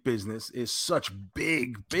and greet business is such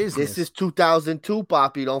big business. This is 2002,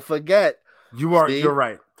 Poppy. Don't forget. You're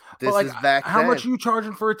right. This is back how then. much are you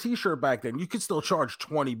charging for a t-shirt back then? You could still charge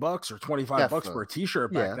 $20 or $25 for a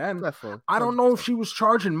t-shirt back then. Definitely. I don't know if she was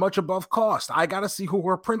charging much above cost. I got to see who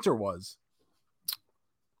her printer was.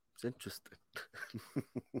 It's interesting.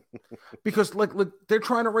 Because like they're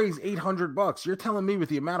trying to raise $800. You're telling me with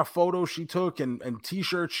the amount of photos she took and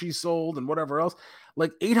t-shirts she sold and whatever else,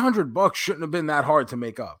 like $800 shouldn't have been that hard to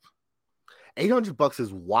make up. $800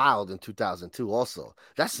 is wild in 2002. Also,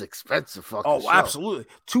 that's expensive. Fucking show. Absolutely.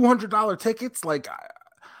 $200 tickets. Like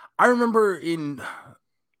I remember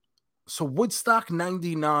Woodstock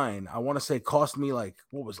 99, I want to say cost me like,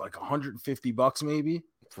 what was like $150 maybe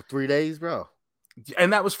for 3 days, bro.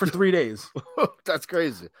 And that was for 3 days. That's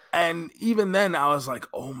crazy. And even then I was like,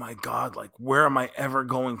 oh my God, like where am I ever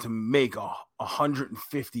going to make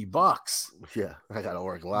 $150? Yeah. I got to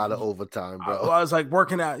work a lot of overtime, bro. I was like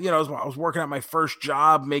working at, I was working at my first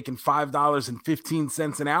job making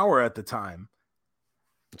 $5.15 an hour at the time.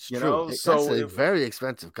 It's true. So that's a very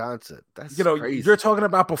expensive concept. That's crazy. You're talking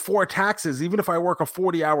about before taxes. Even if I work a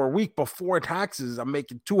 40-hour week before taxes, I'm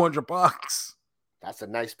making $200. That's a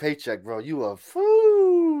nice paycheck, bro. You a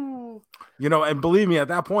fool. And believe me, at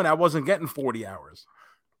that point, I wasn't getting 40 hours.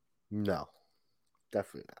 No,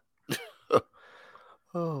 definitely not.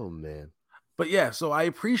 Oh, man. But yeah, so I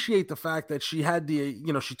appreciate the fact that she had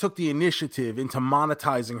she took the initiative into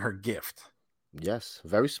monetizing her gift. Yes,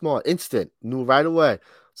 very smart. Instant. Knew right away.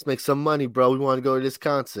 Let's make some money, bro. We want to go to this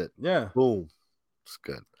concert. Yeah. Boom. It's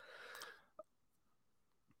good.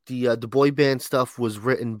 The boy band stuff was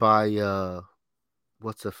written by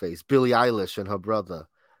what's her face? Billie Eilish and her brother.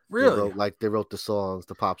 Really? They wrote the songs,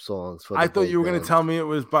 the pop songs. I thought you were going to tell me it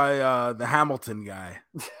was by the Hamilton guy.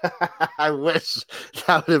 I wish.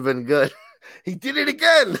 That would have been good. He did it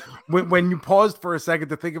again. When you paused for a second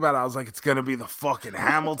to think about it, I was like, it's going to be the fucking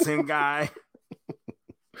Hamilton guy.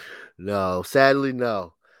 No, sadly,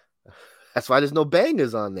 no. That's why there's no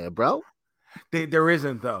bangers on there, bro. There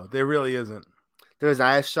isn't, though. There really isn't.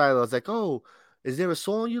 I asked Shiloh, I was like, oh, is there a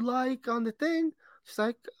song you like on the thing? She's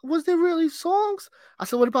like, was there really songs? I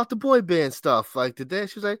said, what about the boy band stuff? Like, did they?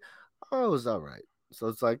 She was like, oh, it was all right. So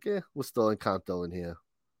it's like, yeah, we're still in Encanto in here.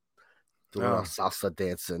 Doing our salsa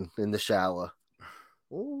dancing in the shower.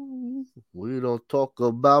 Ooh, we don't talk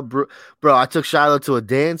about... Bro, I took Shiloh to a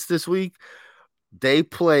dance this week. They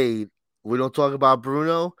played We Don't Talk About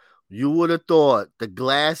Bruno. You would have thought the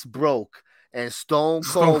glass broke and Stone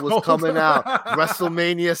Cold was coming out.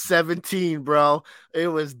 WrestleMania 17, bro. It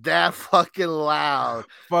was that fucking loud.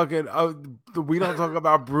 Fucking, We Don't Talk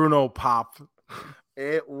About Bruno pop.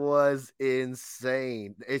 It was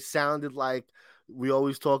insane. It sounded like we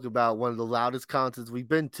always talk about one of the loudest concerts we've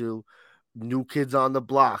been to, New Kids on the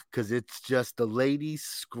Block, because it's just the ladies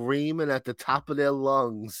screaming at the top of their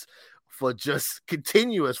lungs for just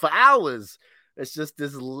continuous, for hours. It's just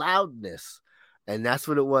this loudness. And that's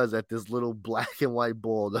what it was at this little black and white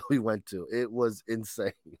ball that we went to. It was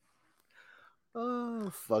insane.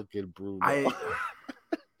 Oh, fucking Bruno.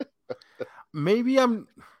 Maybe I'm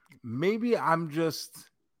just,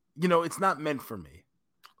 it's not meant for me.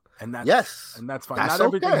 And that's and that's fine. Not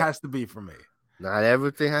everything has to be for me. Not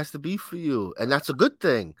everything has to be for you. And that's a good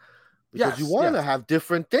thing. Because you want to have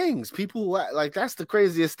different things. People like, that's the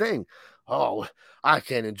craziest thing. Oh, I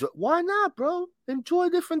can't enjoy. Why not, bro? Enjoy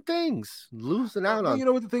different things. Losing out on. You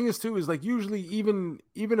know what the thing is too is like usually even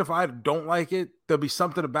if I don't like it, there'll be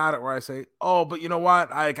something about it where I say, oh, but you know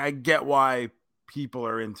what? I get why people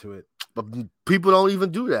are into it. But people don't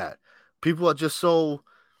even do that. People are just so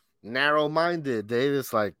narrow-minded. They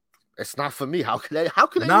just like, it's not for me. How can they?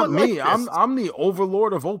 Not me. Like I'm the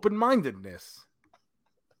overlord of open-mindedness.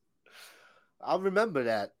 I'll remember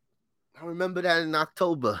that. I remember that in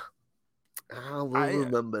October. I will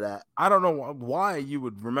remember that. I don't know why you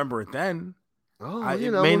would remember it then. Oh,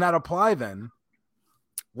 it may not apply then.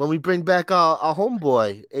 When we bring back our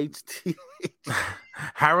homeboy, HT.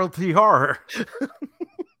 Harold T. Horror.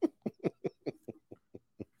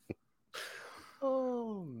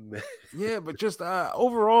 Oh, man. Yeah, but just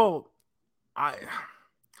overall,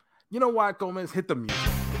 you know what, Gomez? Hit the music.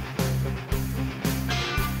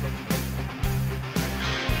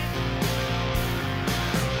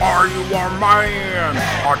 Are you a man?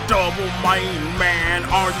 A double main man?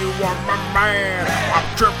 Are you a man? A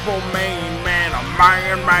triple main man? A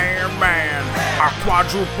man? A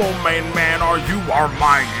quadruple main man? Are you our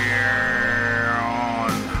man?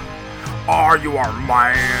 Are you our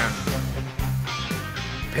man?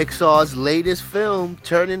 Pixar's latest film,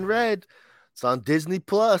 Turning Red. It's on Disney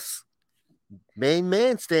Plus. Main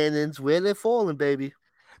man standings, where they're falling, baby.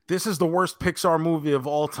 This is the worst Pixar movie of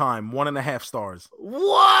all time. 1.5 stars. Whoa!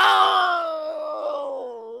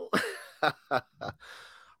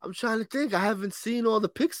 I'm trying to think. I haven't seen all the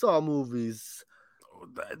Pixar movies.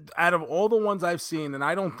 Out of all the ones I've seen, and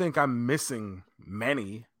I don't think I'm missing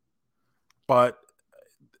many, but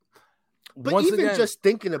even again, just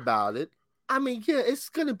thinking about it, I mean, yeah, it's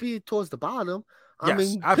going to be towards the bottom. I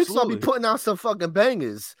mean, absolutely. Pixar be putting out some fucking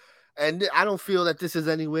bangers. And I don't feel that this is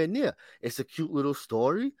anywhere near. It's a cute little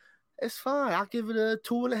story. It's fine. I'll give it a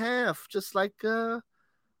 2.5, just like our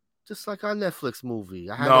Netflix movie.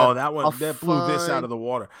 That blew this out of the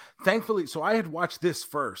water. Thankfully, so I had watched this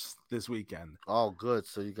first this weekend. Oh, good.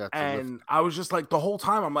 So you got I was just like, the whole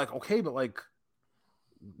time I'm like, okay, but like,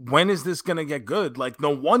 when is this gonna get good? Like,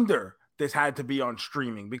 no wonder this had to be on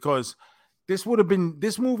streaming, because this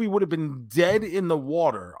movie would have been dead in the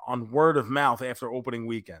water on word of mouth after opening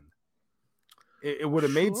weekend. It would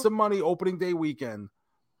have made some money opening day weekend,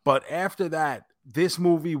 but after that, this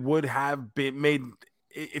movie would have been made.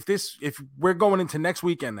 If we're going into next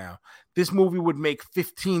weekend now, this movie would make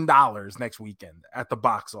 $15 next weekend at the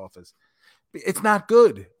box office. It's not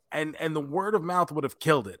good, and the word of mouth would have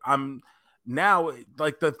killed it. I'm now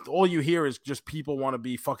like all you hear is just people want to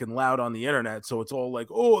be fucking loud on the internet, so it's all like,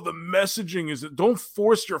 oh, the messaging is, don't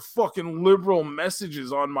force your fucking liberal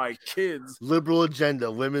messages on my kids. Liberal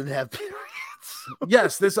agenda, women have periods.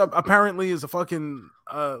 Yes, this apparently is a fucking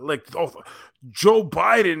Joe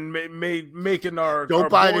Biden making our Joe our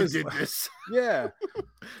Biden boys, did this. Yeah,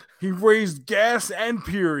 he raised gas and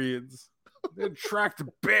periods. They tracked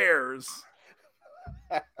bears.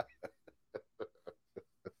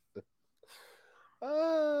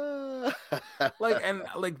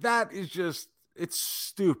 That is just, it's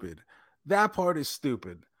stupid. That part is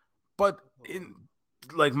stupid. But in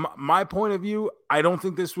my point of view, I don't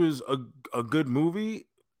think this was a good movie.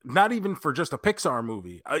 Not even for just a Pixar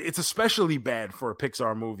movie. It's especially bad for a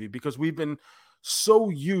Pixar movie because we've been so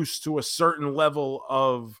used to a certain level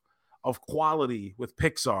of quality with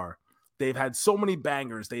Pixar. They've had so many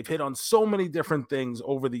bangers. They've hit on so many different things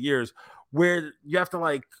over the years where you have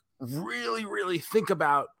to really, really think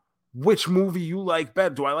about which movie you like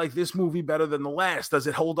better. Do I like this movie better than the last? Does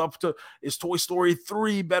it hold up to, is Toy Story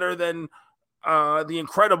 3 better than The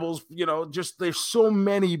Incredibles? Just there's so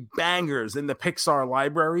many bangers in the Pixar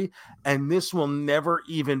library, and this will never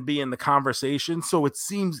even be in the conversation. So it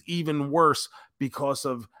seems even worse because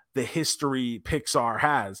of the history Pixar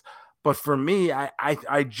has. But for me,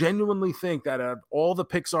 I genuinely think that out of all the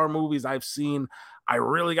Pixar movies I've seen, I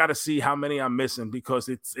really got to see how many I'm missing, because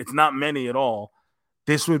it's not many at all.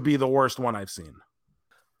 This would be the worst one I've seen.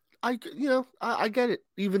 I get it,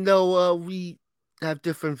 even though we have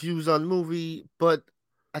different views on the movie, but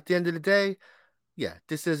at the end of the day, yeah,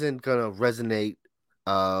 this isn't gonna resonate.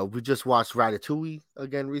 We just watched Ratatouille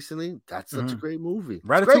again recently. That's such a great movie.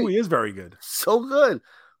 Ratatouille is very good. So good.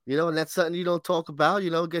 And that's something you don't talk about,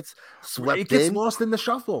 gets swept in. It gets lost in the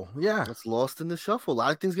shuffle. Yeah. It's lost in the shuffle. A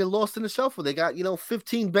lot of things get lost in the shuffle. They got,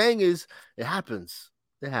 15 bangers. It happens.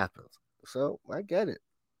 So I get it.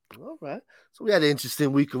 All right. So we had an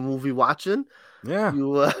interesting week of movie watching. Yeah.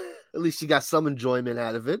 You at least you got some enjoyment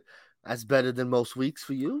out of it. That's better than most weeks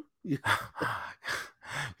for you. You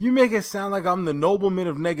make it sound like I'm the nobleman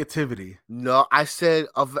of negativity. No, I said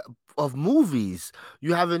of movies.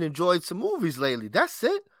 You haven't enjoyed some movies lately. That's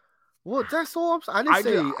it. Well, that's all. I didn't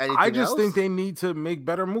say anything I just else. think they need to make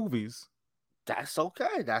better movies. That's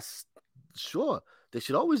okay. That's sure. They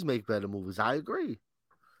should always make better movies. I agree.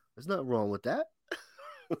 There's nothing wrong with that.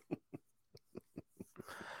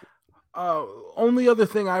 Only other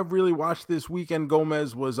thing I really watched this weekend,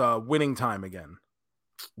 Gomez, was Winning Time again.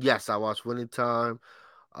 Yes, I watched Winning Time.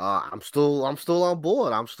 I'm still on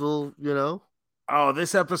board. I'm still, Oh,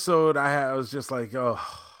 this episode I was just like, oh.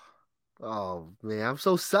 Oh man, I'm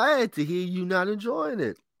so sad to hear you not enjoying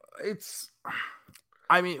it.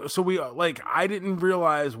 I mean, so I didn't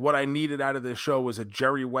realize what I needed out of this show was a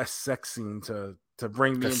Jerry West sex scene to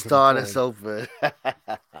bring me To into the start us fold. over.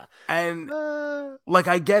 And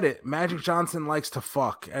I get it. Magic Johnson likes to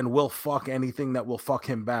fuck and will fuck anything that will fuck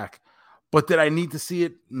him back. But did I need to see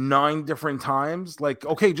it 9 different times? Like,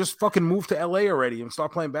 okay, just fucking move to LA already and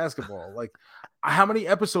start playing basketball. Like, how many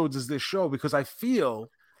episodes is this show? Because I feel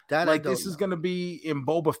that like this is going to be in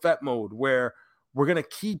Boba Fett mode where we're going to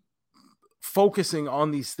keep focusing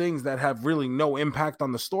on these things that have really no impact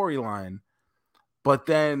on the storyline. But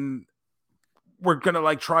then we're going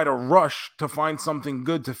to try to rush to find something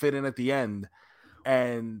good to fit in at the end.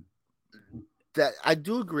 And that I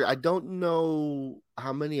do agree. I don't know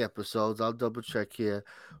how many episodes. I'll double check here.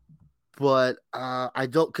 But I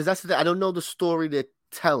don't, because that's the thing. I don't know the story they're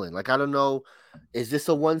telling. Like, I don't know, is this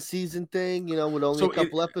a 1 season thing, with only a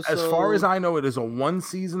couple episodes? As far as I know, it is a 1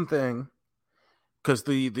 season thing. Because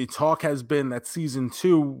the talk has been that season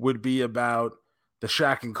 2 would be about the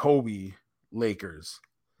Shaq and Kobe Lakers.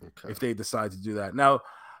 Okay. If they decide to do that. Now,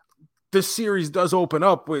 this series does open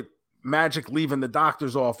up with Magic leaving the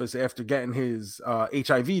doctor's office after getting his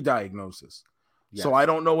HIV diagnosis. Yes. So I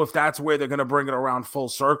don't know if that's where they're going to bring it around full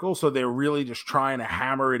circle. So they're really just trying to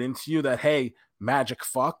hammer it into you that, hey, Magic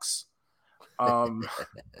fucks.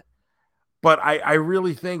 But I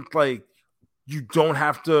really think you don't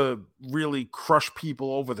have to really crush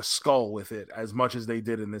people over the skull with it as much as they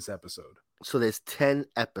did in this episode. So there's 10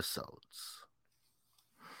 episodes.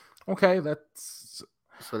 Okay, that's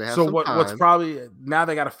so they have some time. What's probably now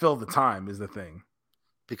they got to fill the time is the thing,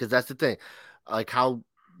 because that's the thing. Like how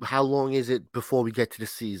long is it before we get to the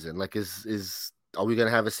season? Like are we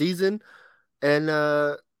gonna have a season and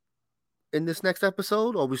in this next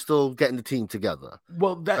episode, or are we still getting the team together?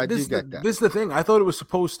 Well, this is the thing. I thought it was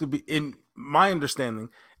supposed to be, in my understanding,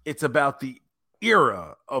 it's about the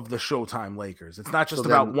era of the Showtime Lakers. It's not just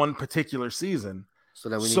about one particular season. So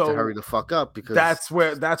then we need to hurry the fuck up, because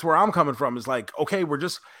that's where I'm coming from. Is like, okay,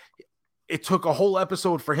 it took a whole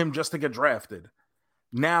episode for him just to get drafted.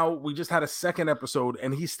 Now we just had a second episode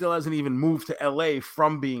and he still hasn't even moved to LA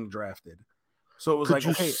from being drafted. So it was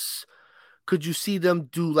okay. Could you see them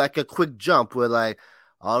do like a quick jump where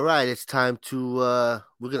all right, it's time to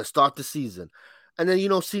we're going to start the season. And then you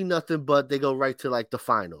don't see nothing, but they go right to the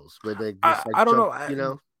finals where they just I don't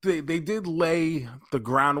know. They did lay the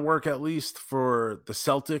groundwork at least for the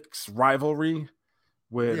Celtics rivalry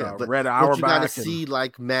with Red Auerbach. You got to see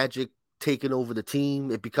Magic taking over the team,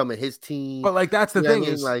 it becoming his team. But that's the thing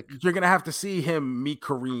is you're gonna have to see him meet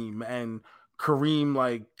Kareem, and Kareem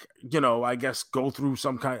I guess go through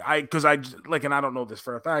some kind. And I don't know this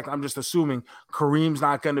for a fact. I'm just assuming Kareem's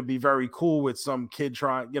not going to be very cool with some kid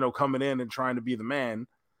trying coming in and trying to be the man.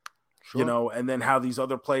 Sure. And then how these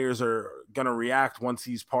other players are going to react once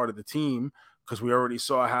he's part of the team, because we already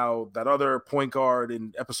saw how that other point guard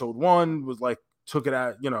in episode 1 was took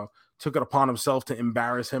it upon himself to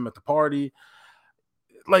embarrass him at the party.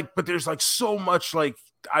 But there's so much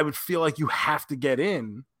I would feel you have to get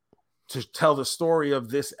in to tell the story of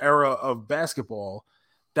this era of basketball.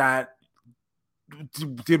 That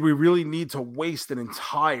did we really need to waste an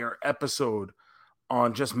entire episode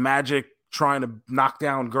on just Magic trying to knock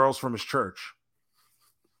down girls from his church?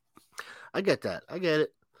 I get that. I get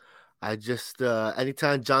it. I just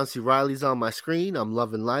anytime John C. Reilly's on my screen, I'm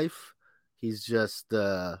loving life. He's just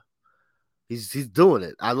he's doing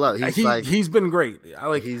it. I love it. He's been great.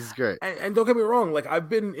 He's great. And don't get me wrong, I've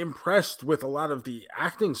been impressed with a lot of the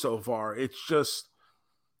acting so far. It's just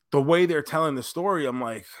the way they're telling the story. I'm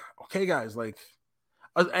okay, guys,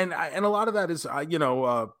 and a lot of that is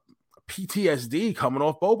PTSD coming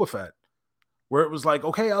off Boba Fett, where it was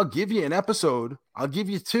okay, I'll give you an episode, I'll give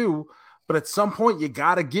you 2, but at some point you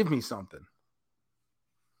gotta give me something.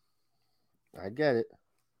 I get it.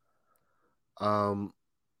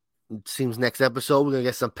 It seems next episode we're gonna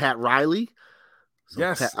get some Pat Riley.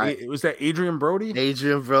 Yes, it was that Adrian Brody.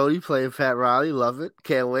 Adrian Brody playing Pat Riley. Love it.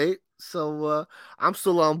 Can't wait. So I'm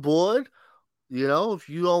still on board. If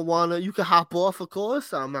you don't wanna, you can hop off. Of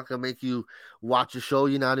course, I'm not gonna make you watch a show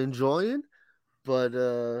you're not enjoying. But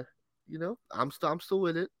I'm still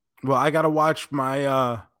with it. Well, I gotta watch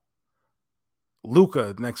my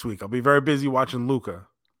Luca next week. I'll be very busy watching Luca.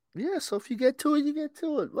 Yeah, so if you get to it, you get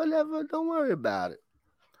to it. Whatever, don't worry about it.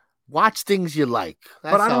 Watch things you like.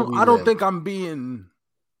 That's but I don't think I'm being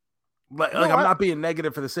I'm not being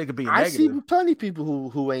negative for the sake of being negative. I see plenty of people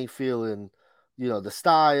who ain't feeling, the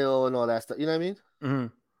style and all that stuff. You know what I mean? Mm-hmm.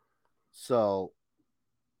 So,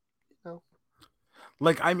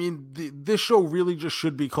 this show really just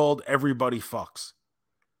should be called Everybody Fucks.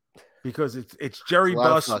 because it's Jerry It's a lot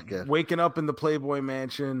of Buss fucking. waking up in the Playboy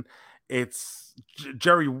Mansion. It's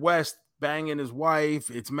Jerry West banging his wife.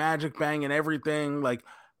 It's Magic banging everything. Like,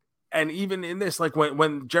 and even in this, like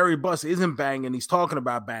when Jerry Buss isn't banging, he's talking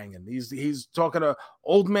about banging. He's talking to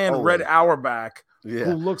old man Oh, Red wait. Auerbach, who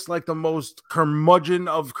Yeah. looks like the most curmudgeon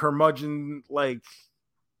of curmudgeon like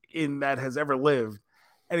in that has ever lived.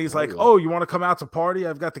 And he's Oh, like, yeah. "Oh, you want to come out to party?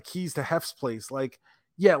 I've got the keys to Hef's place." Like,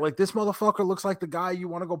 yeah, like this motherfucker looks like the guy you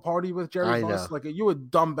want to go party with, Jerry I Buss. know. Like, are you a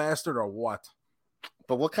dumb bastard or what?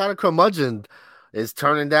 But what kind of curmudgeon is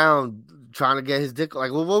turning down trying to get his dick?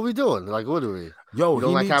 Like, well, what are we doing? Like, what are we? Yo, You don't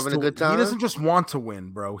he like needs having a to. good He time? doesn't just want to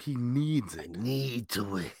win, bro. He needs I it. need to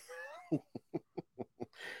win.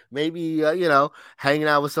 Maybe hanging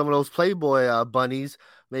out with some of those Playboy bunnies.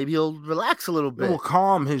 Maybe he'll relax a little It will bit.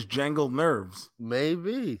 calm his jangled nerves.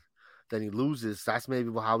 Maybe. Then he loses. That's maybe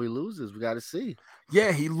how he loses. We got to see.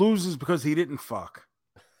 Yeah, he loses because he didn't fuck.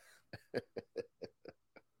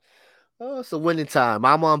 Oh, it's a winning time.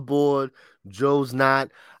 I'm on board. Joe's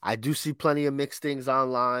not. I do see plenty of mixed things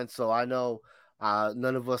online, so I know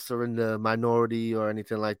none of us are in the minority or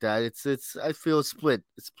anything like that. It's. I feel it's split.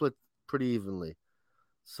 It's split pretty evenly.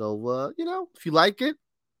 So if you like it,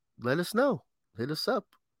 let us know. Hit us up.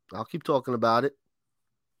 I'll keep talking about it.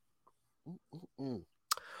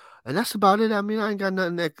 And that's about it. I mean, I ain't got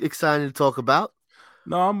nothing exciting to talk about.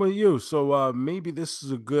 No, I'm with you. So maybe this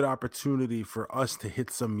is a good opportunity for us to hit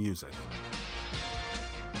some music.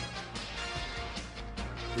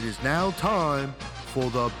 It is now time for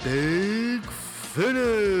the big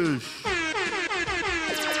finish.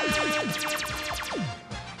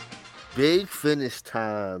 Big finish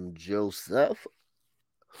time, Joseph.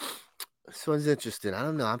 This one's interesting. I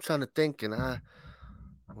don't know. I'm trying to think, and I'm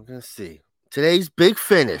gonna see. Today's big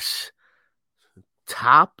finish.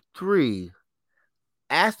 Top 3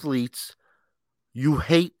 athletes you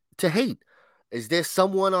hate to hate. Is there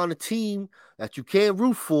someone on a team that you can't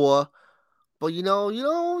root for, but you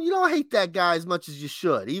don't hate that guy as much as you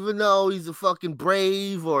should, even though he's a fucking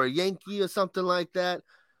Brave or a Yankee or something like that?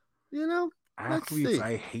 Athletes see.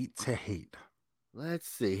 I hate to hate. Let's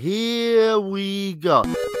see. Here we go.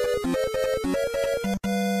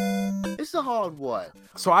 It's a hard one.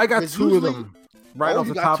 So I got Because two of usually- them right off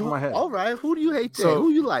you the got top two? of my head. All right. Who do you hate there? So-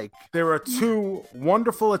 Who you like? There are 2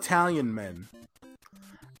 wonderful Italian men,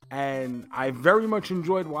 and I very much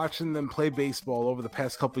enjoyed watching them play baseball over the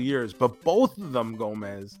past couple years. But both of them,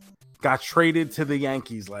 Gomez, got traded to the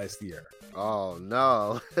Yankees last year. Oh,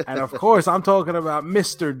 no. And of course, I'm talking about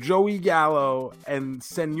Mr. Joey Gallo and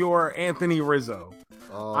Senor Anthony Rizzo.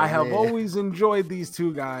 Oh, I have man. always enjoyed these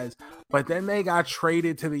 2 guys, but then they got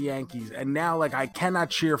traded to the Yankees, and now like I cannot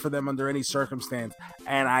cheer for them under any circumstance,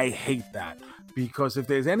 and I hate that because if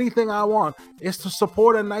there's anything I want, it's to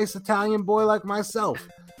support a nice Italian boy like myself.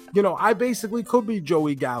 I basically could be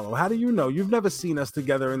Joey Gallo. How do you know? You've never seen us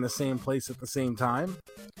together in the same place at the same time,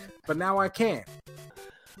 but now I can't.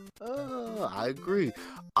 I agree.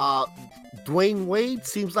 Dwayne Wade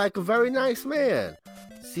seems like a very nice man.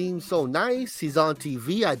 Seems so nice. He's on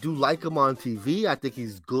TV. I do like him on TV. I think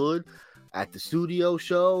he's good at the studio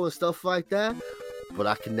show and stuff like that. But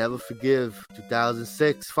I can never forgive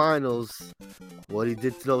 2006 finals, what he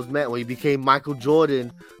did to those men when he became Michael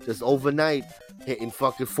Jordan just overnight, hitting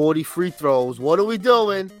fucking 40 free throws. What are we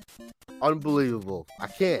doing? Unbelievable. I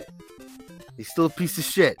can't. He's still a piece of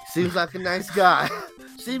shit. Seems like a nice guy.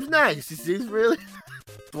 Seems nice. He seems really.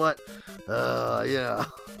 But, I'm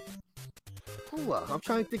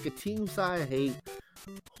trying to think of teams I hate.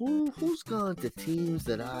 Who's gone to teams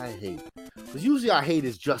that I hate? Because usually our hate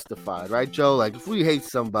is justified, right, Joe? Like, if we hate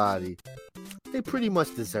somebody, they pretty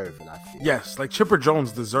much deserve it, I feel. Yes, like Chipper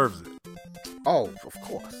Jones deserves it. Oh, of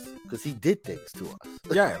course. Because he did things to us.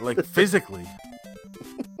 Yeah, like physically.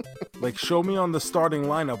 Like, show me on the starting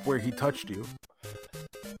lineup where he touched you.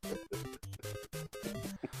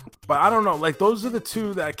 But I don't know. Like, those are the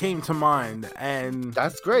 2 that came to mind. And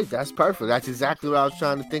That's great. That's perfect. That's exactly what I was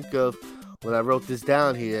trying to think of when I wrote this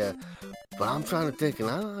down here. But I'm trying to think,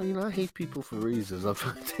 and I hate people for reasons. I'm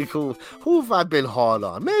trying to think who have I been hard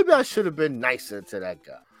on? Maybe I should have been nicer to that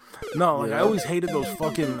guy. no, like, Yeah. I always hated those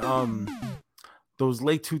fucking, those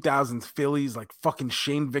late 2000s Phillies, like fucking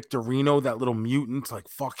Shane Victorino, that little mutant, like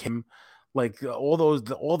fuck him. Like all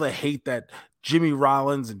the hate that Jimmy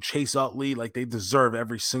Rollins and Chase Utley, like they deserve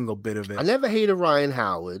every single bit of it. I never hated Ryan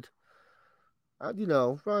Howard.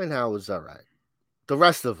 Ryan Howard's all right. The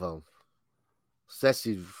rest of them,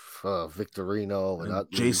 especially Victorino and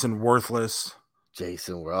Utley, Jason Worthless. I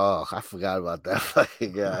forgot about that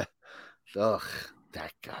fucking guy.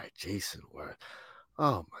 That guy, Jason Worth.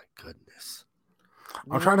 Oh my goodness.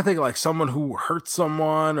 I'm trying to think of like someone who hurt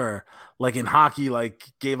someone, or like in hockey, like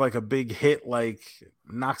gave like a big hit, like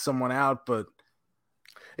knocked someone out. But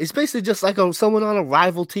It's basically just like someone on a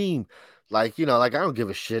rival team. Like, like I don't give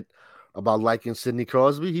a shit about liking Sidney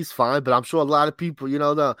Crosby. He's fine, but I'm sure a lot of people,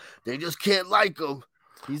 they just can't like him.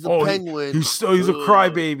 He's a Penguin. He's a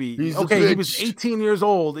crybaby. He's okay, he was 18 years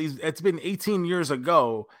old. It's been 18 years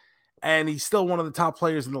ago, and he's still one of the top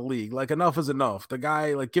players in the league. Like, enough is enough. The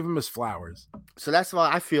guy, like, give him his flowers. So that's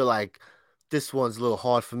why I feel like this one's a little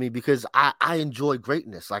hard for me, because I enjoy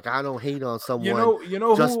greatness. Like, I don't hate on someone. You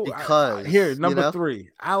know just who, because. Here, number 3,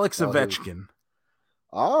 Alex Ovechkin.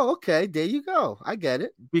 Oh, okay. There you go. I get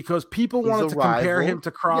it. Because people wanted to compare him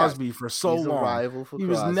to Crosby for so long. A rival for he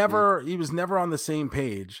Crosby. was never on the same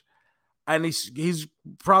page. And he's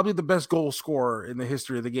probably the best goal scorer in the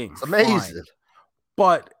history of the game. It's amazing. Fine.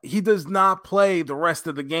 But he does not play the rest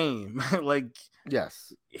of the game. Like,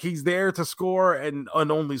 yes, he's there to score and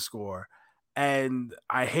only score. And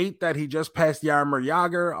I hate that he just passed Jaromir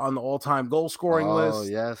Jagr on the all-time goal scoring list. Oh,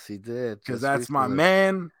 yes, he did. Because that's my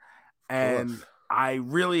man. And I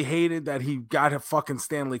really hated that he got a fucking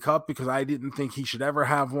Stanley Cup, because I didn't think he should ever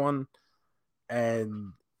have one.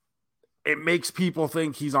 And it makes people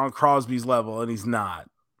think he's on Crosby's level, and he's not.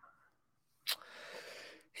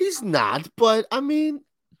 He's not, but I mean,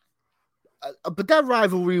 but that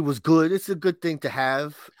rivalry was good. It's a good thing to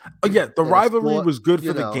have. Yeah, the rivalry was good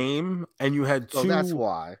for the game, and you had two. So that's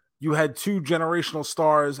why you had two generational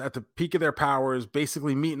stars at the peak of their powers,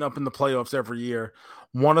 basically meeting up in the playoffs every year.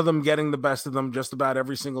 One of them getting the best of them just about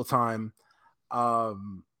every single time. But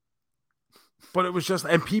it was just,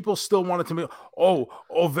 and people still wanted to be,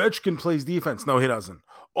 Ovechkin plays defense. No, he doesn't.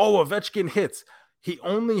 Ovechkin hits. He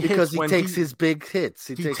only hits because he takes his big hits.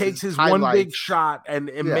 He takes his one big shot and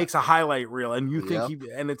it makes a highlight reel, and you think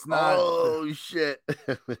and it's not. Oh shit!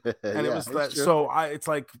 And it was that. So it's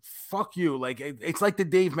like, fuck you. Like, it's like the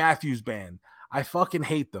Dave Matthews Band. I fucking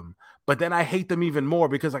hate them, but then I hate them even more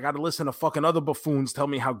because I got to listen to fucking other buffoons tell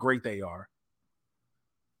me how great they are.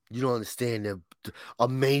 You don't understand. They're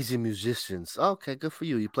amazing musicians. Okay, good for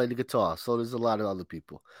you. You play the guitar. So there's a lot of other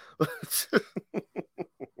people.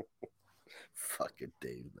 Fucking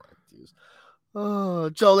Dave Matthews. Oh,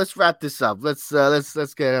 Joe, let's wrap this up. Let's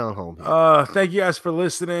get on home here. Thank you guys for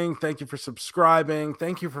listening. Thank you for subscribing.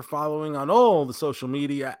 Thank you for following on all the social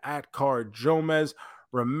media at Card Jomez.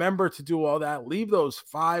 Remember to do all that. Leave those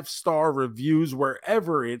 5-star reviews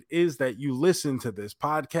wherever it is that you listen to this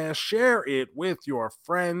podcast. Share it with your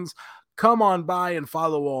friends. Come on by and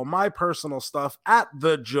follow all my personal stuff at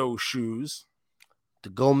the Joe Shoes. The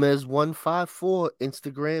Gomez 154,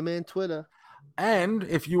 Instagram and Twitter. And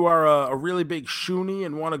if you are a really big Shoonie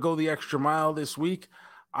and want to go the extra mile this week,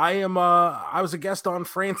 I was a guest on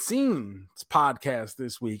Francine's podcast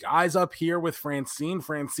this week. Eyes Up Here with Francine.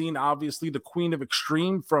 Francine, obviously the queen of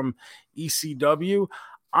extreme from ECW.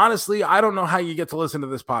 Honestly, I don't know how you get to listen to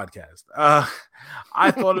this podcast.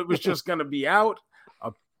 I thought it was just going to be out.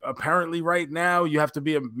 Apparently right now you have to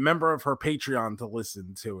be a member of her Patreon to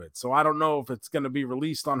listen to it. So I don't know if it's going to be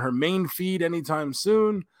released on her main feed anytime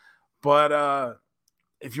soon. But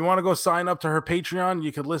if you want to go sign up to her Patreon,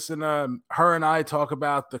 you could listen to her and I talk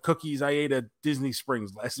about the cookies I ate at Disney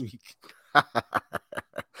Springs last week.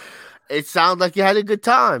 It sounds like you had a good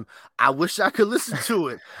time. I wish I could listen to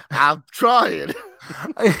it. I'm trying.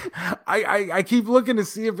 I keep looking to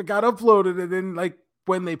see if it got uploaded, and then like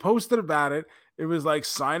when they posted about it, it was like,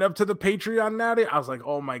 sign up to the Patreon now. I was like,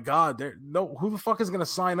 oh my God, who the fuck is gonna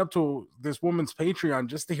sign up to this woman's Patreon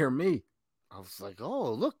just to hear me? I was like,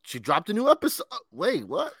 oh, look, she dropped a new episode. Wait,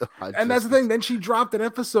 what? That's the thing. Then she dropped an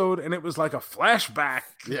episode, and it was like a flashback.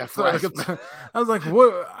 Yeah, I was like,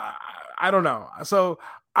 what? I don't know. So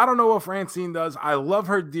I don't know what Francine does. I love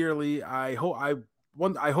her dearly. I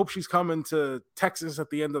hope she's coming to Texas at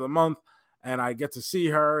the end of the month, and I get to see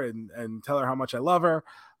her and tell her how much I love her.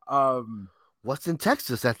 What's in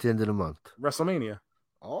Texas at the end of the month? WrestleMania.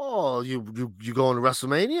 Oh, you going to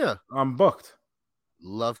WrestleMania? I'm booked.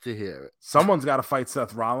 Love to hear it. Someone's got to fight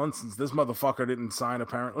Seth Rollins since this motherfucker didn't sign,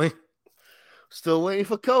 apparently. Still waiting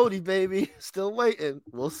for Cody, baby. Still waiting.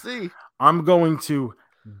 We'll see. I'm going to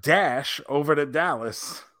dash over to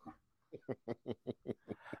Dallas.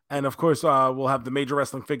 And, of course, we'll have the Major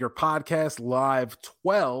Wrestling Figure Podcast live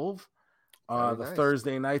 12 nice.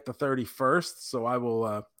 Thursday night, the 31st. So I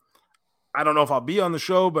will I don't know if I'll be on the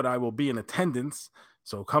show, but I will be in attendance.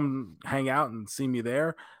 So come hang out and see me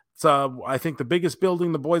there. It's I think the biggest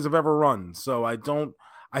building the boys have ever run. So I don't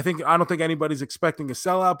think anybody's expecting a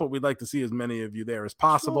sellout, but we'd like to see as many of you there as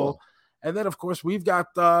possible. Sure. And then of course we've got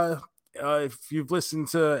if you've listened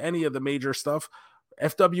to any of the major stuff,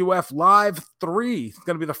 FWF Live 3. It's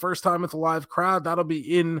going to be the first time with a live crowd. That'll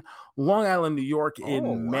be in Long Island, New York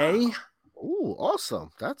in May. Oh, awesome.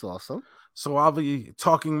 That's awesome. So I'll be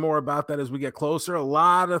talking more about that as we get closer. A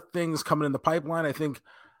lot of things coming in the pipeline. I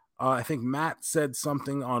think Matt said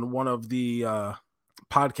something on one of the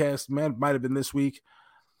podcasts, might have been this week,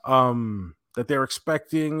 that they're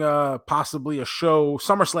expecting possibly a show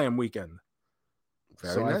SummerSlam weekend.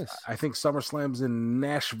 Very nice. I think SummerSlam's in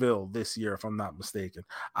Nashville this year, if I'm not mistaken.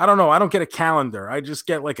 I don't know. I don't get a calendar. I just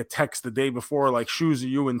get like a text the day before, like, "Shoes, are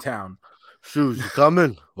you in town?" Shoes, you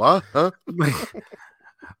coming? What? Huh?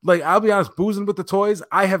 Like, I'll be honest, Boozing with the Toys,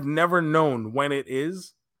 I have never known when it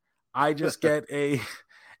is. I just get a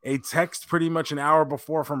text pretty much an hour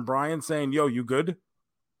before from Brian saying, "Yo, you good?"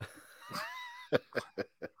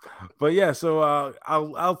 But yeah, so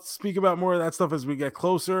I'll speak about more of that stuff as we get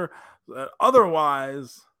closer.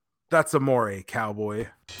 Otherwise, that's Amore, cowboy.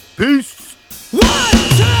 Peace. 1,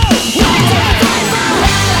 2,